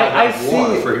 I see,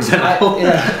 war, for example.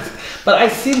 But I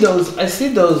see those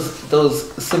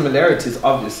similarities,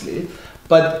 obviously,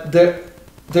 but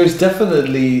there's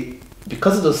definitely,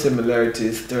 because of those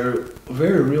similarities, there are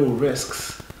very real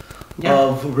risks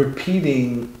of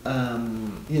repeating,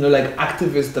 you know, like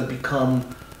activists that become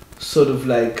sort of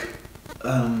like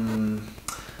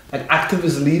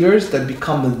activist leaders that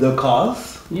become the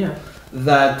cause. Yeah.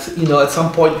 That, you know, at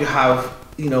some point you have,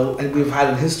 you know, and we've had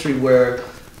in history where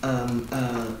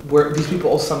these people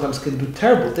also sometimes can do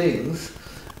terrible things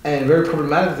and very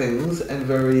problematic things and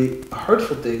very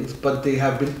hurtful things, but they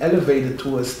have been elevated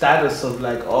to a status of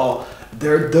like, oh,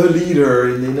 they're the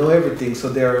leader and they know everything, so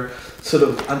they're sort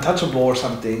of untouchable or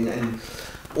something, and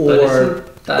or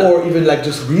even like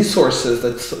just resources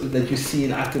that you see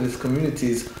in activist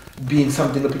communities being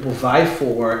something that people vie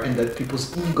for, and that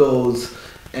people's egos.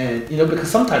 And you know, because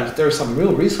sometimes there are some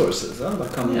real resources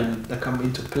that come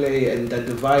into play and that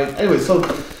divide. Anyway, so.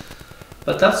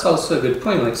 But that's also a good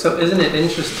point. Like, so isn't it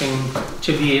interesting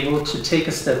to be able to take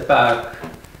a step back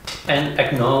and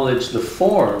acknowledge the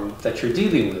form that you're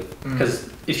dealing with?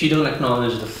 Because if you don't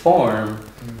acknowledge the form,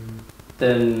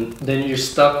 then you're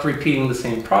stuck repeating the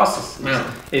same processes. Yeah.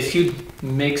 If you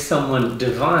make someone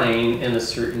divine in a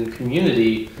certain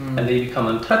community and they become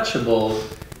untouchable.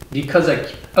 Because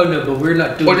like, oh no, but we're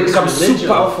not doing this religious. Or they become super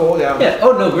powerful, yeah.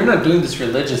 Oh no, we're not doing this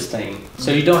religious thing,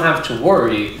 so you don't have to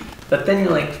worry. But then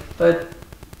you're like, but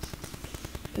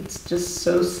it's just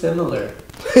so similar.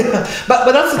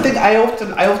 but that's the thing. I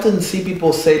often see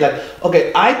people say like,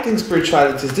 okay, I think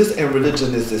spirituality is this and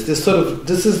religion is this. This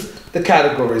is the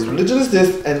categories. Religion is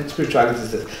this and spirituality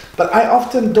is this. But I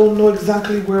often don't know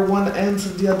exactly where one ends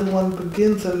and the other one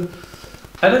begins, and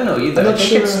I don't know either. I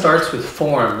think it starts with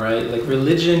form, right? Like,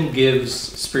 religion gives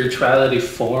spirituality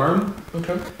form.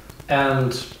 Okay.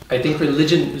 And I think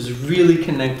religion is really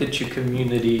connected to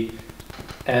community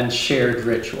and shared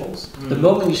rituals. The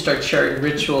moment you start sharing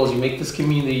rituals, you make this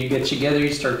community, you get together,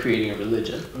 you start creating a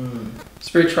religion.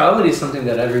 Spirituality is something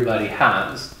that everybody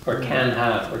has, or can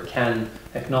have, or can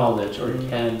acknowledge, or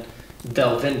can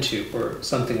delve into, or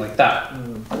something like that.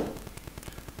 And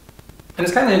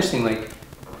it's kind of interesting, like,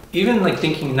 even like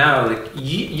thinking now, like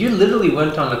you literally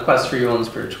went on a quest for your own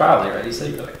spirituality, right? You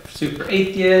said you're like super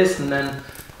atheist, and then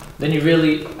you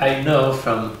really, I know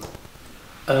from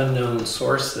unknown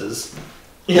sources,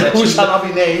 who shall not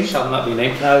be named,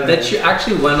 that you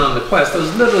actually went on the quest. It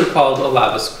was literally called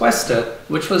Olave's Questa,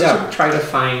 which was to try to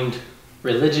find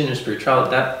religion or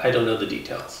spirituality. That I don't know the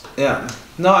details. Yeah.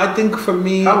 No, I think for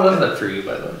me. How was that for you,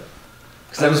 by the way?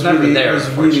 Because I was never there. It was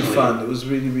really fun. It was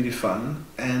really, really fun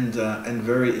and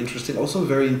very interesting. Also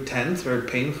very intense, very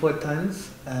painful at times.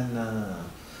 And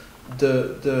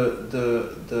it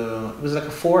was like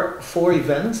four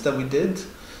events that we did,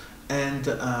 and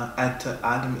at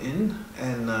Adam Inn,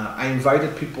 and I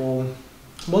invited people,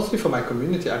 mostly from my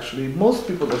community actually. Most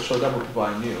people that showed up were people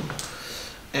I knew,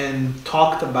 and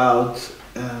talked about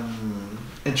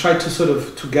and tried to sort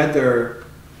of together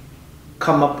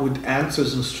come up with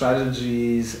answers and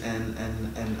strategies and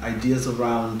ideas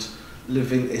around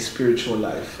living a spiritual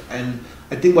life. And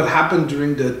I think what happened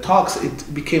during the talks, it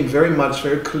became very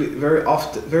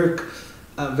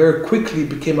quickly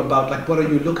became about like, what are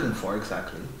you looking for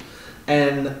exactly?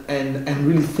 And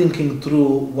really thinking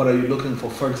through what are you looking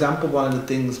for. For example, one of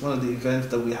the events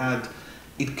that we had,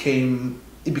 it became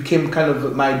kind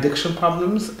of my addiction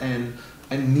problems and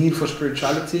need for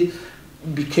spirituality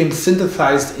became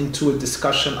synthesized into a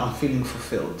discussion on feeling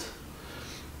fulfilled.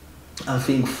 I'm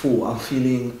feeling full. I'm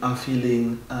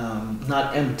feeling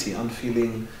not empty. I'm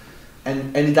feeling,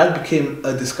 and that became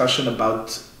a discussion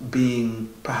about being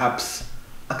perhaps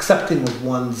accepting of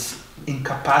one's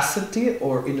incapacity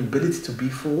or inability to be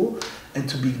full, and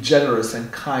to be generous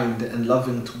and kind and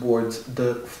loving towards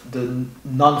the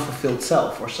non-fulfilled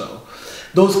self or so.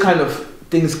 Those kind of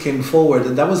things came forward,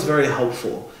 and that was very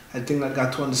helpful. I think I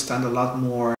got to understand a lot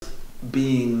more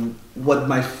being what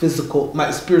my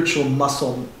spiritual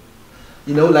muscle,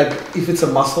 you know, like if it's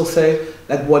a muscle, say,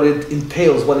 like what it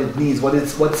entails, what it needs, what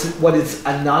its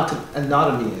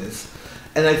anatomy is.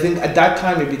 And I think at that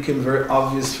time it became very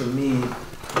obvious for me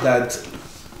that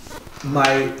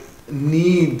my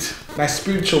need, my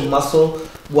spiritual muscle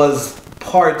was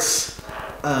parts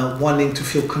wanting to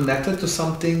feel connected to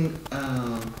something,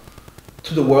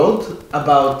 to the world,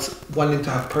 about wanting to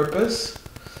have purpose,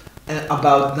 and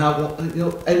about now,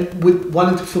 and with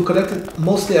wanting to feel connected,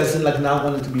 mostly as in like not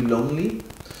wanting to be lonely,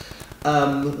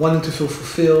 wanting to feel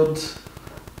fulfilled,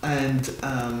 and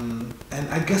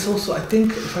I guess also, I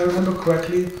think if I remember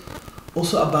correctly,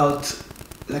 also about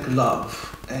like love,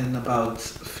 and about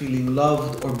feeling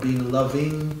loved or being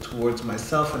loving towards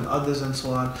myself and others and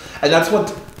so on. And that's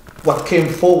what came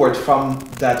forward from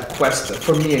that quest,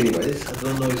 for me anyways. I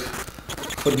don't know if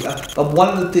for the, but one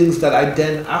of the things that I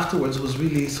then afterwards was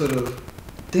really sort of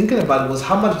thinking about was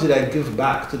how much did I give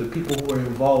back to the people who were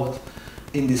involved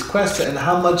in this quest, and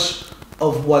how much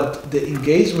of what the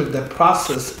engagement, that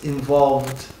process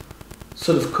involved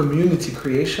sort of community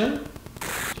creation,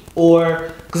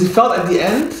 or because it felt at the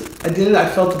end I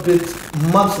felt a bit,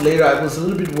 months later, I was a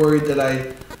little bit worried that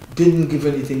I didn't give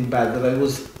anything back, that I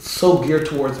was so geared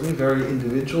towards me, very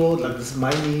individual, like this is my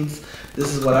needs,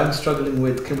 this is what I'm struggling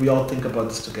with, can we all think about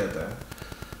this together?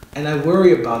 And I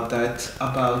worry about that,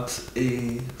 about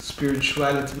a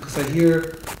spirituality, because I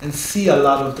hear and see a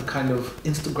lot of the kind of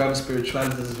Instagram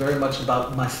spirituality that is very much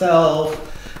about myself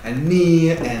and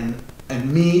me and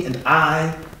me and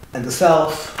I and the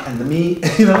self and the me,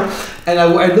 And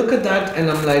I look at that and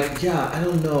I'm like, yeah, I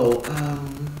don't know.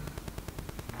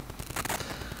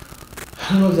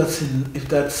 I don't know if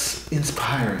that's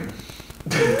inspiring.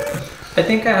 I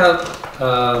think I have.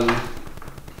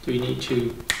 Do we need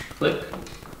to click?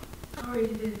 I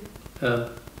already did.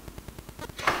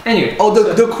 Anyway. Oh,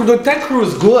 the tech crew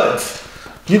is good.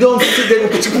 You don't sit there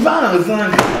and put your it's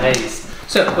like nice.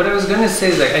 So what I was gonna say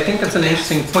is, like, I think that's an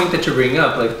interesting point that you bring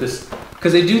up, like this,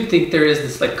 because I do think there is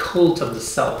this like cult of the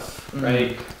self,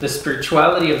 right? The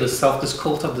spirituality of the self, this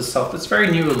cult of the self. That's very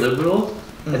neoliberal.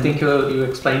 I think you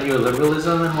explained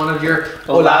neoliberalism in one of your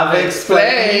Olave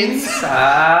explains.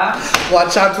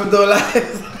 Watch out for the Olave.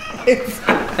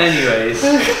 Anyways.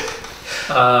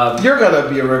 You're gonna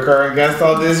be a recurring guest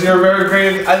on this. You're very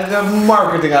great at the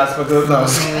marketing aspect of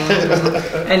those.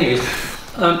 Anyways,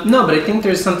 no, but I think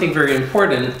there's something very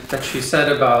important that she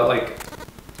said about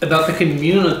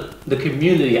the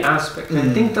community aspect. And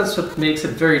I think that's what makes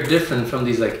it very different from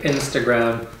these like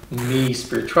Instagram me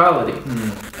spirituality.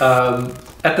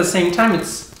 At the same time,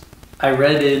 I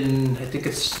read in, I think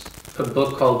it's a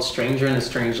book called Stranger in a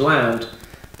Strange Land.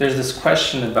 There's this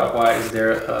question about why is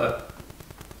there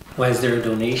a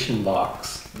donation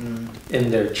box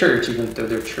in their church, even though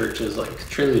their church is like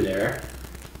trillionaire.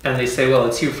 And they say, well,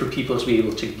 it's here for people to be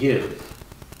able to give,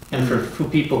 and for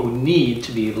people who need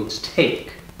to be able to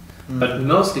take, but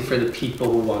mostly for the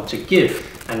people who want to give.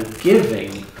 And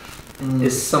giving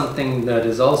is something that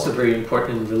is also very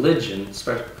important in religion.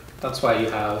 That's why you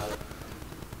have,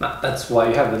 but that's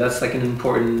like an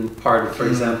important part, for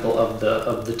example, of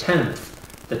the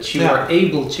tenth, that you are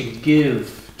able to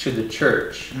give to the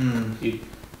church.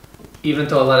 Even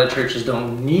though a lot of churches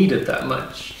don't need it that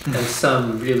much, and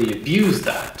some really abuse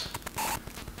that.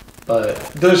 But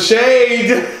the shade.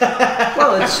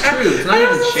 Well, it's true. It's not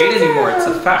even shade anymore. It's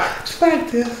a fact.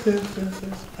 Fact. Yes.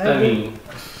 I mean,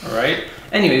 all right.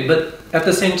 Anyway, but at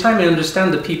the same time, I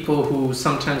understand the people who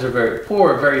sometimes are very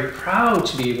poor, are very proud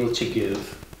to be able to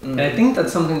give, and I think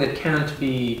that's something that can't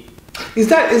be.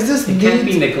 Can't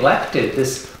be neglected.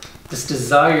 This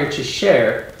desire to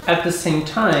share. At the same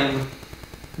time,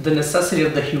 the necessity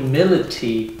of the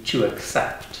humility to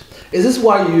accept. Is this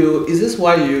why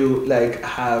you like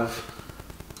have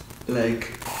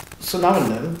like, so now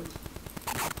and then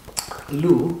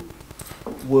Lu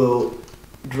will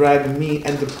drag me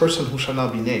and the person who shall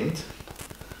not be named,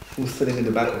 who's sitting in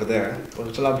the back over there,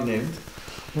 who shall not be named,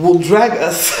 will drag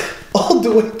us all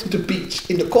the way to the beach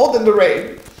in the cold and the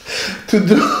rain to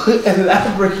do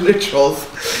elaborate rituals.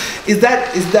 Is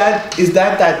that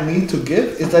need to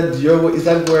give? Is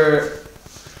that where?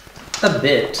 A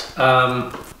bit.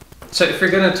 So if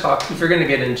you're gonna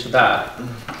get into that,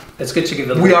 it's good to give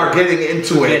a little. We are getting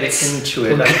into it. Get into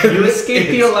it. Like, you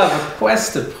escaped the Olave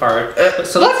quested part.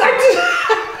 So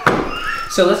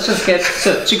let's just get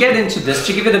to get into this,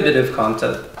 to give it a bit of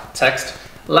context.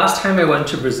 Last time I went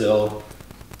to Brazil,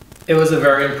 it was a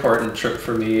very important trip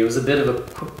for me. It was a bit of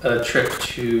a trip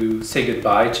to say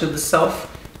goodbye to the self,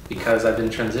 because I've been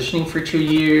transitioning for 2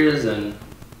 years and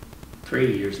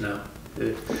 3 years now.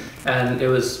 And it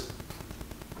was,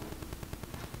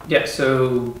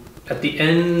 so at the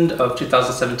end of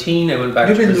 2017, I went back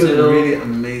to Brazil. You've been doing really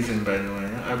amazing, by the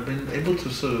way. I've been able to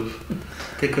sort of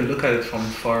take a look at it from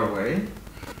far away.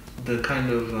 The kind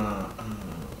of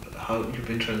how you've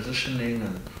been transitioning,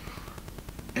 and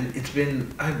it's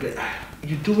been,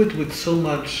 you do it with so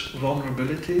much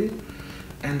vulnerability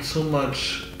and so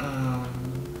much,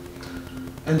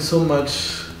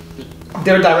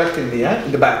 they're directing me,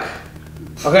 in the back.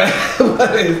 Okay,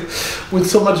 with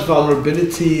so much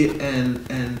vulnerability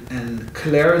and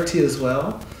clarity as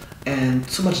well, and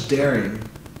so much daring,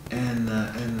 and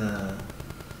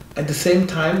at the same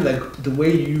time, like the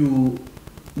way you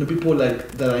know, people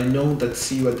like that I know that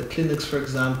see you at the clinics, for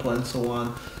example, and so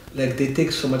on, like they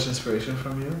take so much inspiration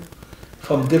from you,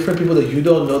 from different people that you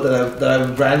don't know that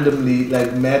I've randomly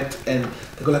like met, and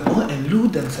they go like, oh, and Lu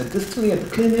then said this to me at the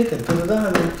clinic, and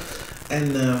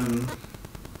and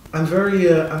I'm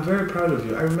very proud of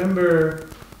you. I remember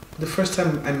the first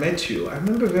time I met you. I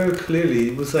remember very clearly.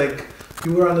 It was like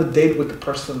you were on a date with the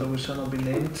person that shall not be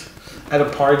named, at a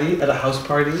party, at a house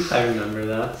party. I remember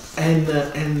that. And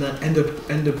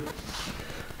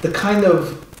the kind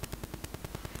of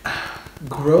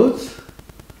growth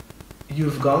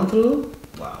you've gone through.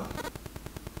 Wow.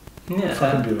 Yeah.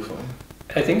 Fucking beautiful.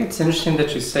 I think it's interesting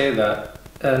that you say that.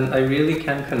 And I really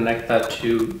can connect that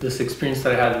to this experience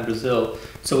that I had in Brazil.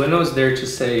 So when I was there to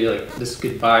say like this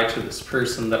goodbye to this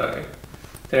person that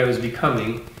I was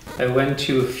becoming, I went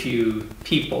to a few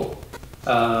people.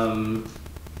 One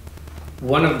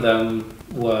of them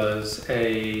was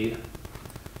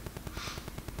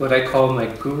what I call my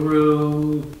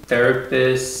guru,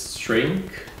 therapist,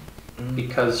 shrink,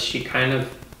 because she kind of,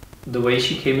 the way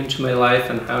she came into my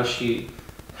life and how she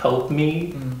help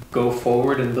me go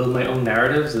forward and build my own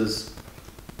narratives as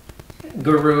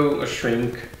guru, a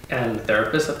shrink, and a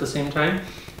therapist at the same time.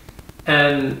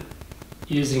 And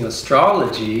using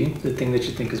astrology, the thing that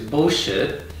you think is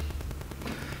bullshit,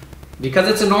 because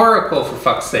it's an oracle, for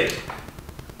fuck's sake.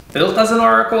 Built as an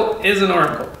oracle is an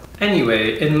oracle.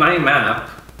 Anyway, in my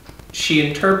map, she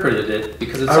interpreted it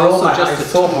because it's it's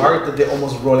so hard that they're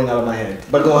almost rolling out of my head.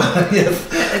 But go on. Yes.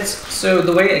 So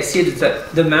the way I see it is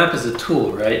that the map is a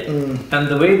tool, right? And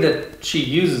the way that she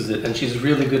uses it, and she's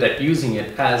really good at using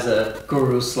it as a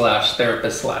guru /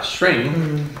 therapist /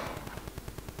 shrink,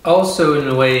 also in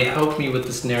a way helped me with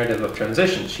this narrative of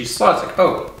transition. She saw it's like,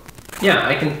 oh, yeah,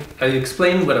 I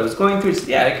explained what I was going through. So,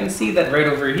 yeah, I can see that right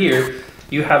over here.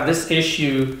 You have this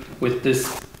issue with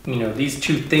this, you know, these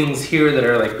two things here that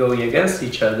are like going against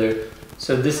each other.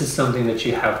 So this is something that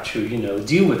you have to, you know,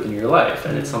 deal with in your life.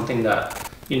 And it's something that,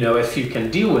 you know, if you can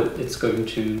deal with, it's going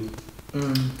to,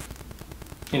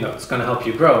 you know, it's going to help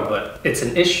you grow, but it's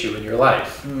an issue in your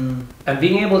life. And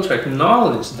being able to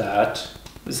acknowledge that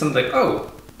is something like, oh,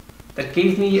 that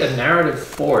gave me a narrative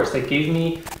force. That gave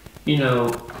me, you know,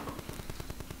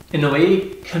 in a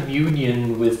way,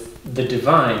 communion with the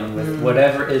divine, with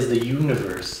whatever is the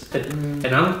universe. And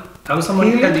I'm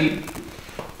someone who can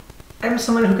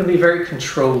be, very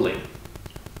controlling.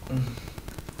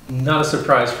 Not a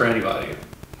surprise for anybody.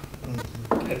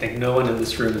 I think no one in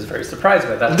this room is very surprised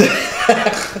by that.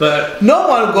 But no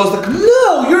one goes like,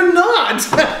 no, you're not.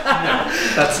 No,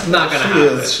 that's not gonna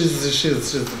happen. She's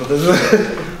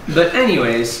But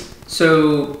anyways,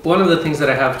 so one of the things that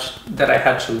I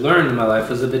had to learn in my life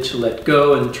was a bit to let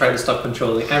go and try to stop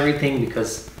controlling everything,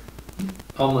 because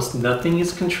almost nothing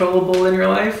is controllable in your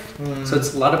life. So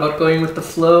it's a lot about going with the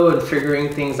flow and figuring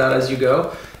things out as you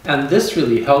go. And this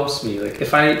really helps me. Like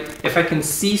if I can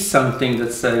see something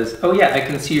that says, oh yeah, I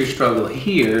can see your struggle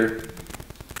here,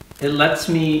 it lets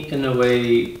me in a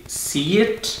way see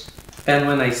it. And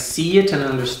when I see it and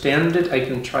understand it, I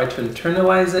can try to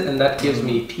internalize it, and that gives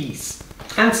me peace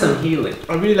and some healing.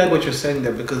 I really like what you're saying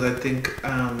there, because I think,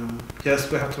 yes,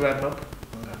 we have to wrap up.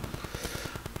 Okay.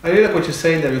 I really like what you're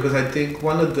saying there, because I think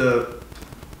one of the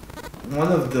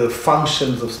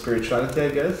functions of spirituality, I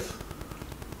guess,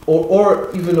 or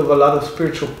even of a lot of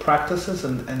spiritual practices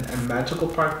and magical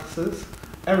practices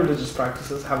and religious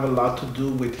practices, have a lot to do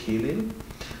with healing.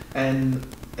 And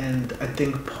I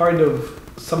think part of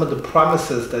some of the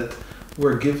promises that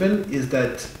we're given is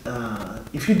that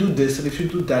if you do this and if you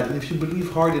do that, and if you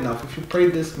believe hard enough, if you pray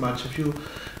this much, if you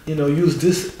use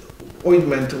this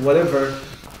ointment or whatever,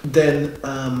 then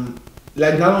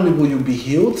like not only will you be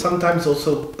healed, sometimes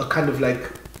also a kind of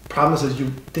like promises you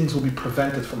things will be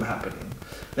prevented from happening.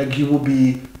 Like you will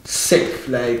be safe.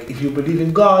 Like if you believe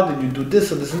in God and you do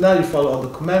this and this and that, you follow all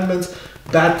the commandments,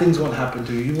 bad things won't happen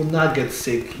to you. You will not get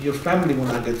sick. Your family will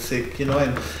not get sick. And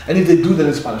if they do, then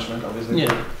it's punishment, obviously.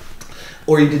 Yeah.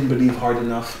 Or you didn't believe hard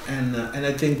enough. And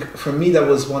I think for me that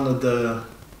was one of the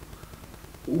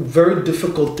very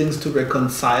difficult things to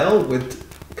reconcile with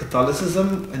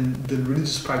Catholicism and the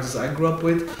religious practice I grew up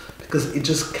with, because it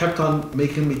just kept on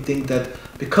making me think that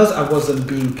because I wasn't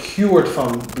being cured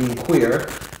from being queer,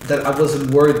 that I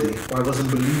wasn't worthy, or I wasn't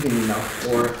believing enough,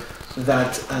 or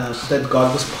that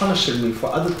God was punishing me for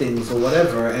other things or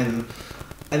whatever, and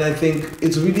I think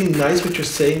it's really nice what you're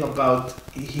saying about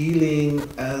healing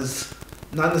as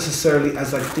not necessarily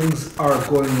as like things are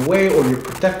going away or you're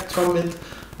protected from it,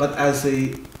 but as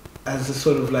a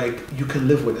sort of like you can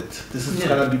live with it. This is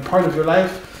gonna be part of your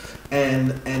life,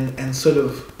 and sort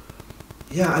of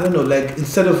I don't know, like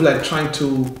instead of like trying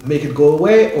to make it go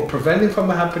away or preventing from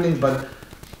happening, but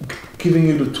giving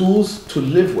you the tools to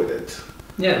live with it.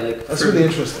 Yeah, like that's really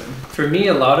interesting. For me,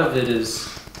 a lot of it is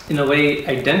in a way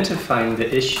identifying the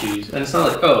issues, and it's not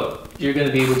like, oh, you're going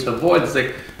to be able to avoid. It's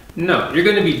like, no, you're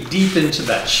going to be deep into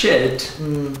that shit,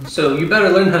 so you better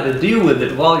learn how to deal with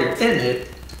it while you're in it,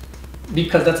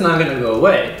 because that's not going to go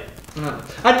away. Yeah.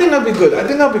 I think that'd be good. I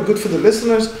think that'd be good for the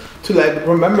listeners to like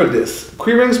remember this.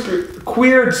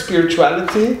 Queered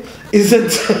spirituality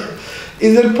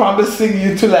isn't promising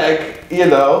you to like, you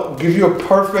know, give you a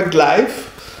perfect life,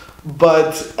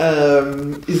 but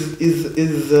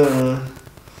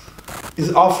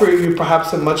is offering you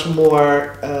perhaps a much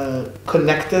more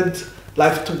connected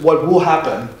life to what will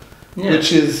happen,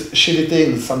 which is shitty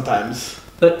things sometimes.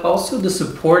 But also the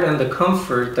support and the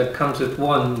comfort that comes with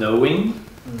one knowing,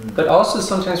 but also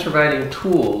sometimes providing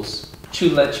tools to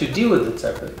let you deal with it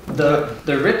separately.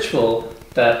 The ritual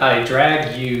that I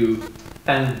drag you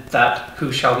and that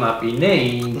who shall not be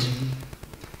named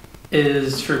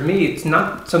is, for me, it's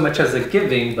not so much as a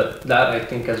giving, but that I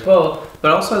think as well,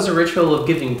 but also as a ritual of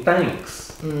giving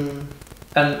thanks.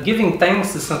 And giving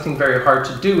thanks is something very hard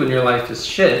to do when your life is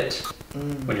shit.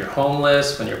 When you're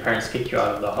homeless, when your parents kick you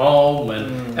out of the home,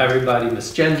 when everybody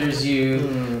misgenders you,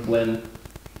 when,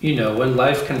 you know, when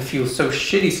life can feel so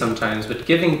shitty sometimes. But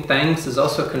giving thanks is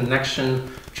also a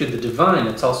connection to the divine.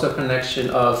 It's also a connection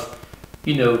of,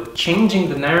 you know, changing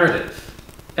the narrative.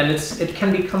 And it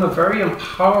can become a very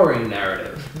empowering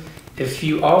narrative if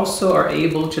you also are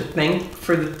able to thank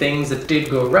for the things that did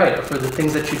go right, or for the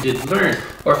things that you did learn,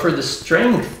 or for the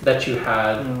strength that you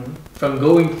had from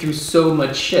going through so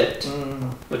much shit,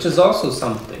 which is also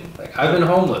something. Like, I've been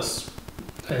homeless,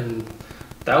 and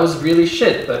that was really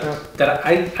shit, but that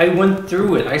I went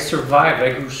through it, I survived,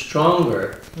 I grew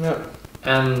stronger.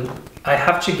 And I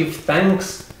have to give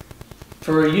thanks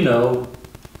for, you know,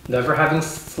 never having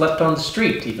slept on the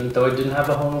street, even though I didn't have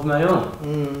a home of my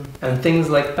own, and things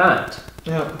like that.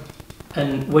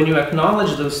 And when you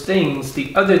acknowledge those things,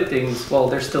 the other things, well,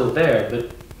 they're still there, but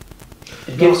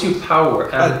it gives you power.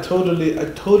 And I totally,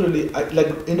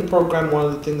 like in the program, one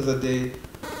of the things that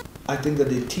I think that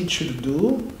they teach you to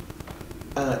do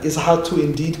is how to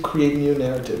indeed create new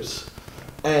narratives.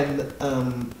 And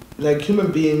like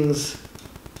human beings,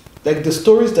 like the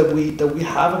stories that we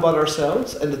have about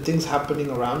ourselves and the things happening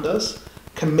around us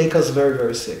can make us very,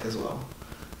 very sick as well.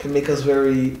 Can make us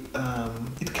very,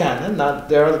 it can, and not,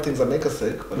 there are other things that make us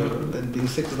sick, whatever, and being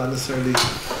sick is not necessarily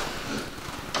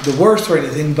the worst or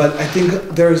anything, but I think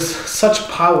there's such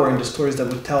power in the stories that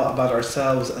we tell about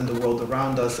ourselves and the world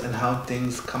around us and how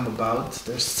things come about.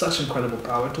 There's such incredible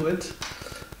power to it.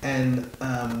 And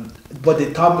what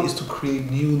they taught me is to create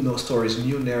new stories,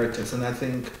 new narratives, and I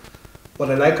think what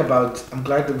I like about, I'm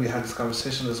glad that we had this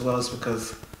conversation as well, is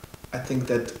because I think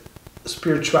that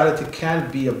spirituality can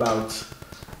be about,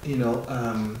 you know,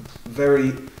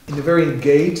 in a very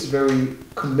engaged, very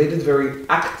committed, very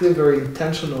active, very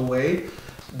intentional way,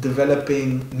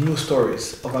 developing new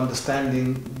stories of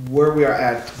understanding where we are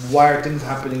at, why are things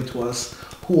happening to us,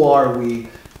 who are we,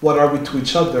 what are we to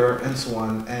each other, and so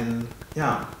on. And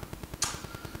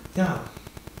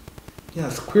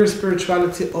yes, queer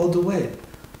spirituality all the way.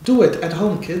 Do it at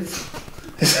home, kids.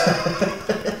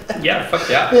 Yeah, fuck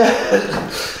yeah.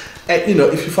 Yeah. And, you know,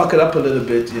 if you fuck it up a little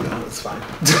bit, you know, it's fine.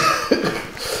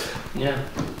 Yeah.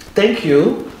 Thank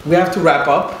you. We have to wrap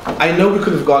up. I know we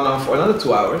could have gone on for another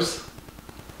 2 hours.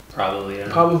 Probably, yeah.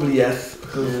 Probably, yes.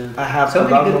 Because I have so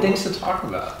many good things to talk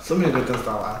about. So many good things to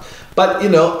talk about. But, you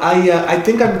know, I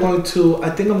think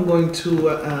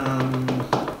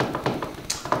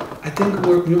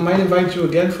we might invite you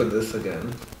again for this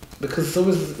again. Because it's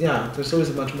always, there's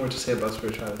always much more to say about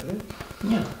spirituality.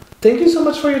 Yeah. Thank you so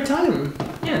much for your time.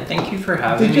 Yeah, thank you for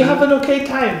having me. Did you have an okay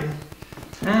time?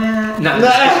 No.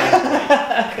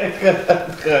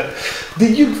 Good.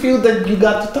 Did you feel that you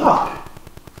got to talk?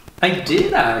 I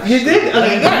did, actually. You did?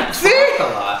 Okay, good. See? A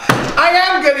lot. I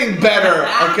am getting better,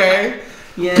 okay?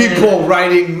 Yeah. People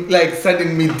writing, like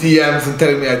sending me DMs and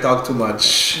telling me I talk too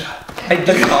much. I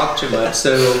do talk too much,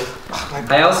 so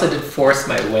I also did force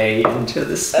my way into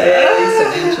the space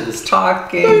and into this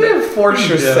talking. No, you didn't force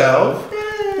yourself.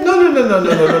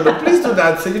 No. Please do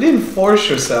not say you didn't force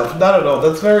yourself. Not at all.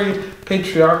 That's very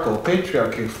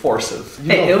patriarchy forces.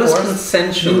 It was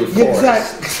consensually forced.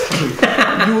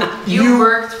 Exactly. You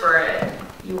worked for it.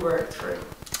 You worked for it.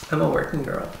 I'm a working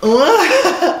girl.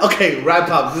 Okay, wrap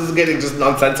up. This is getting just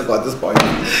nonsensical at this point.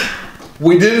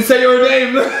 We didn't say your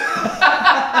name.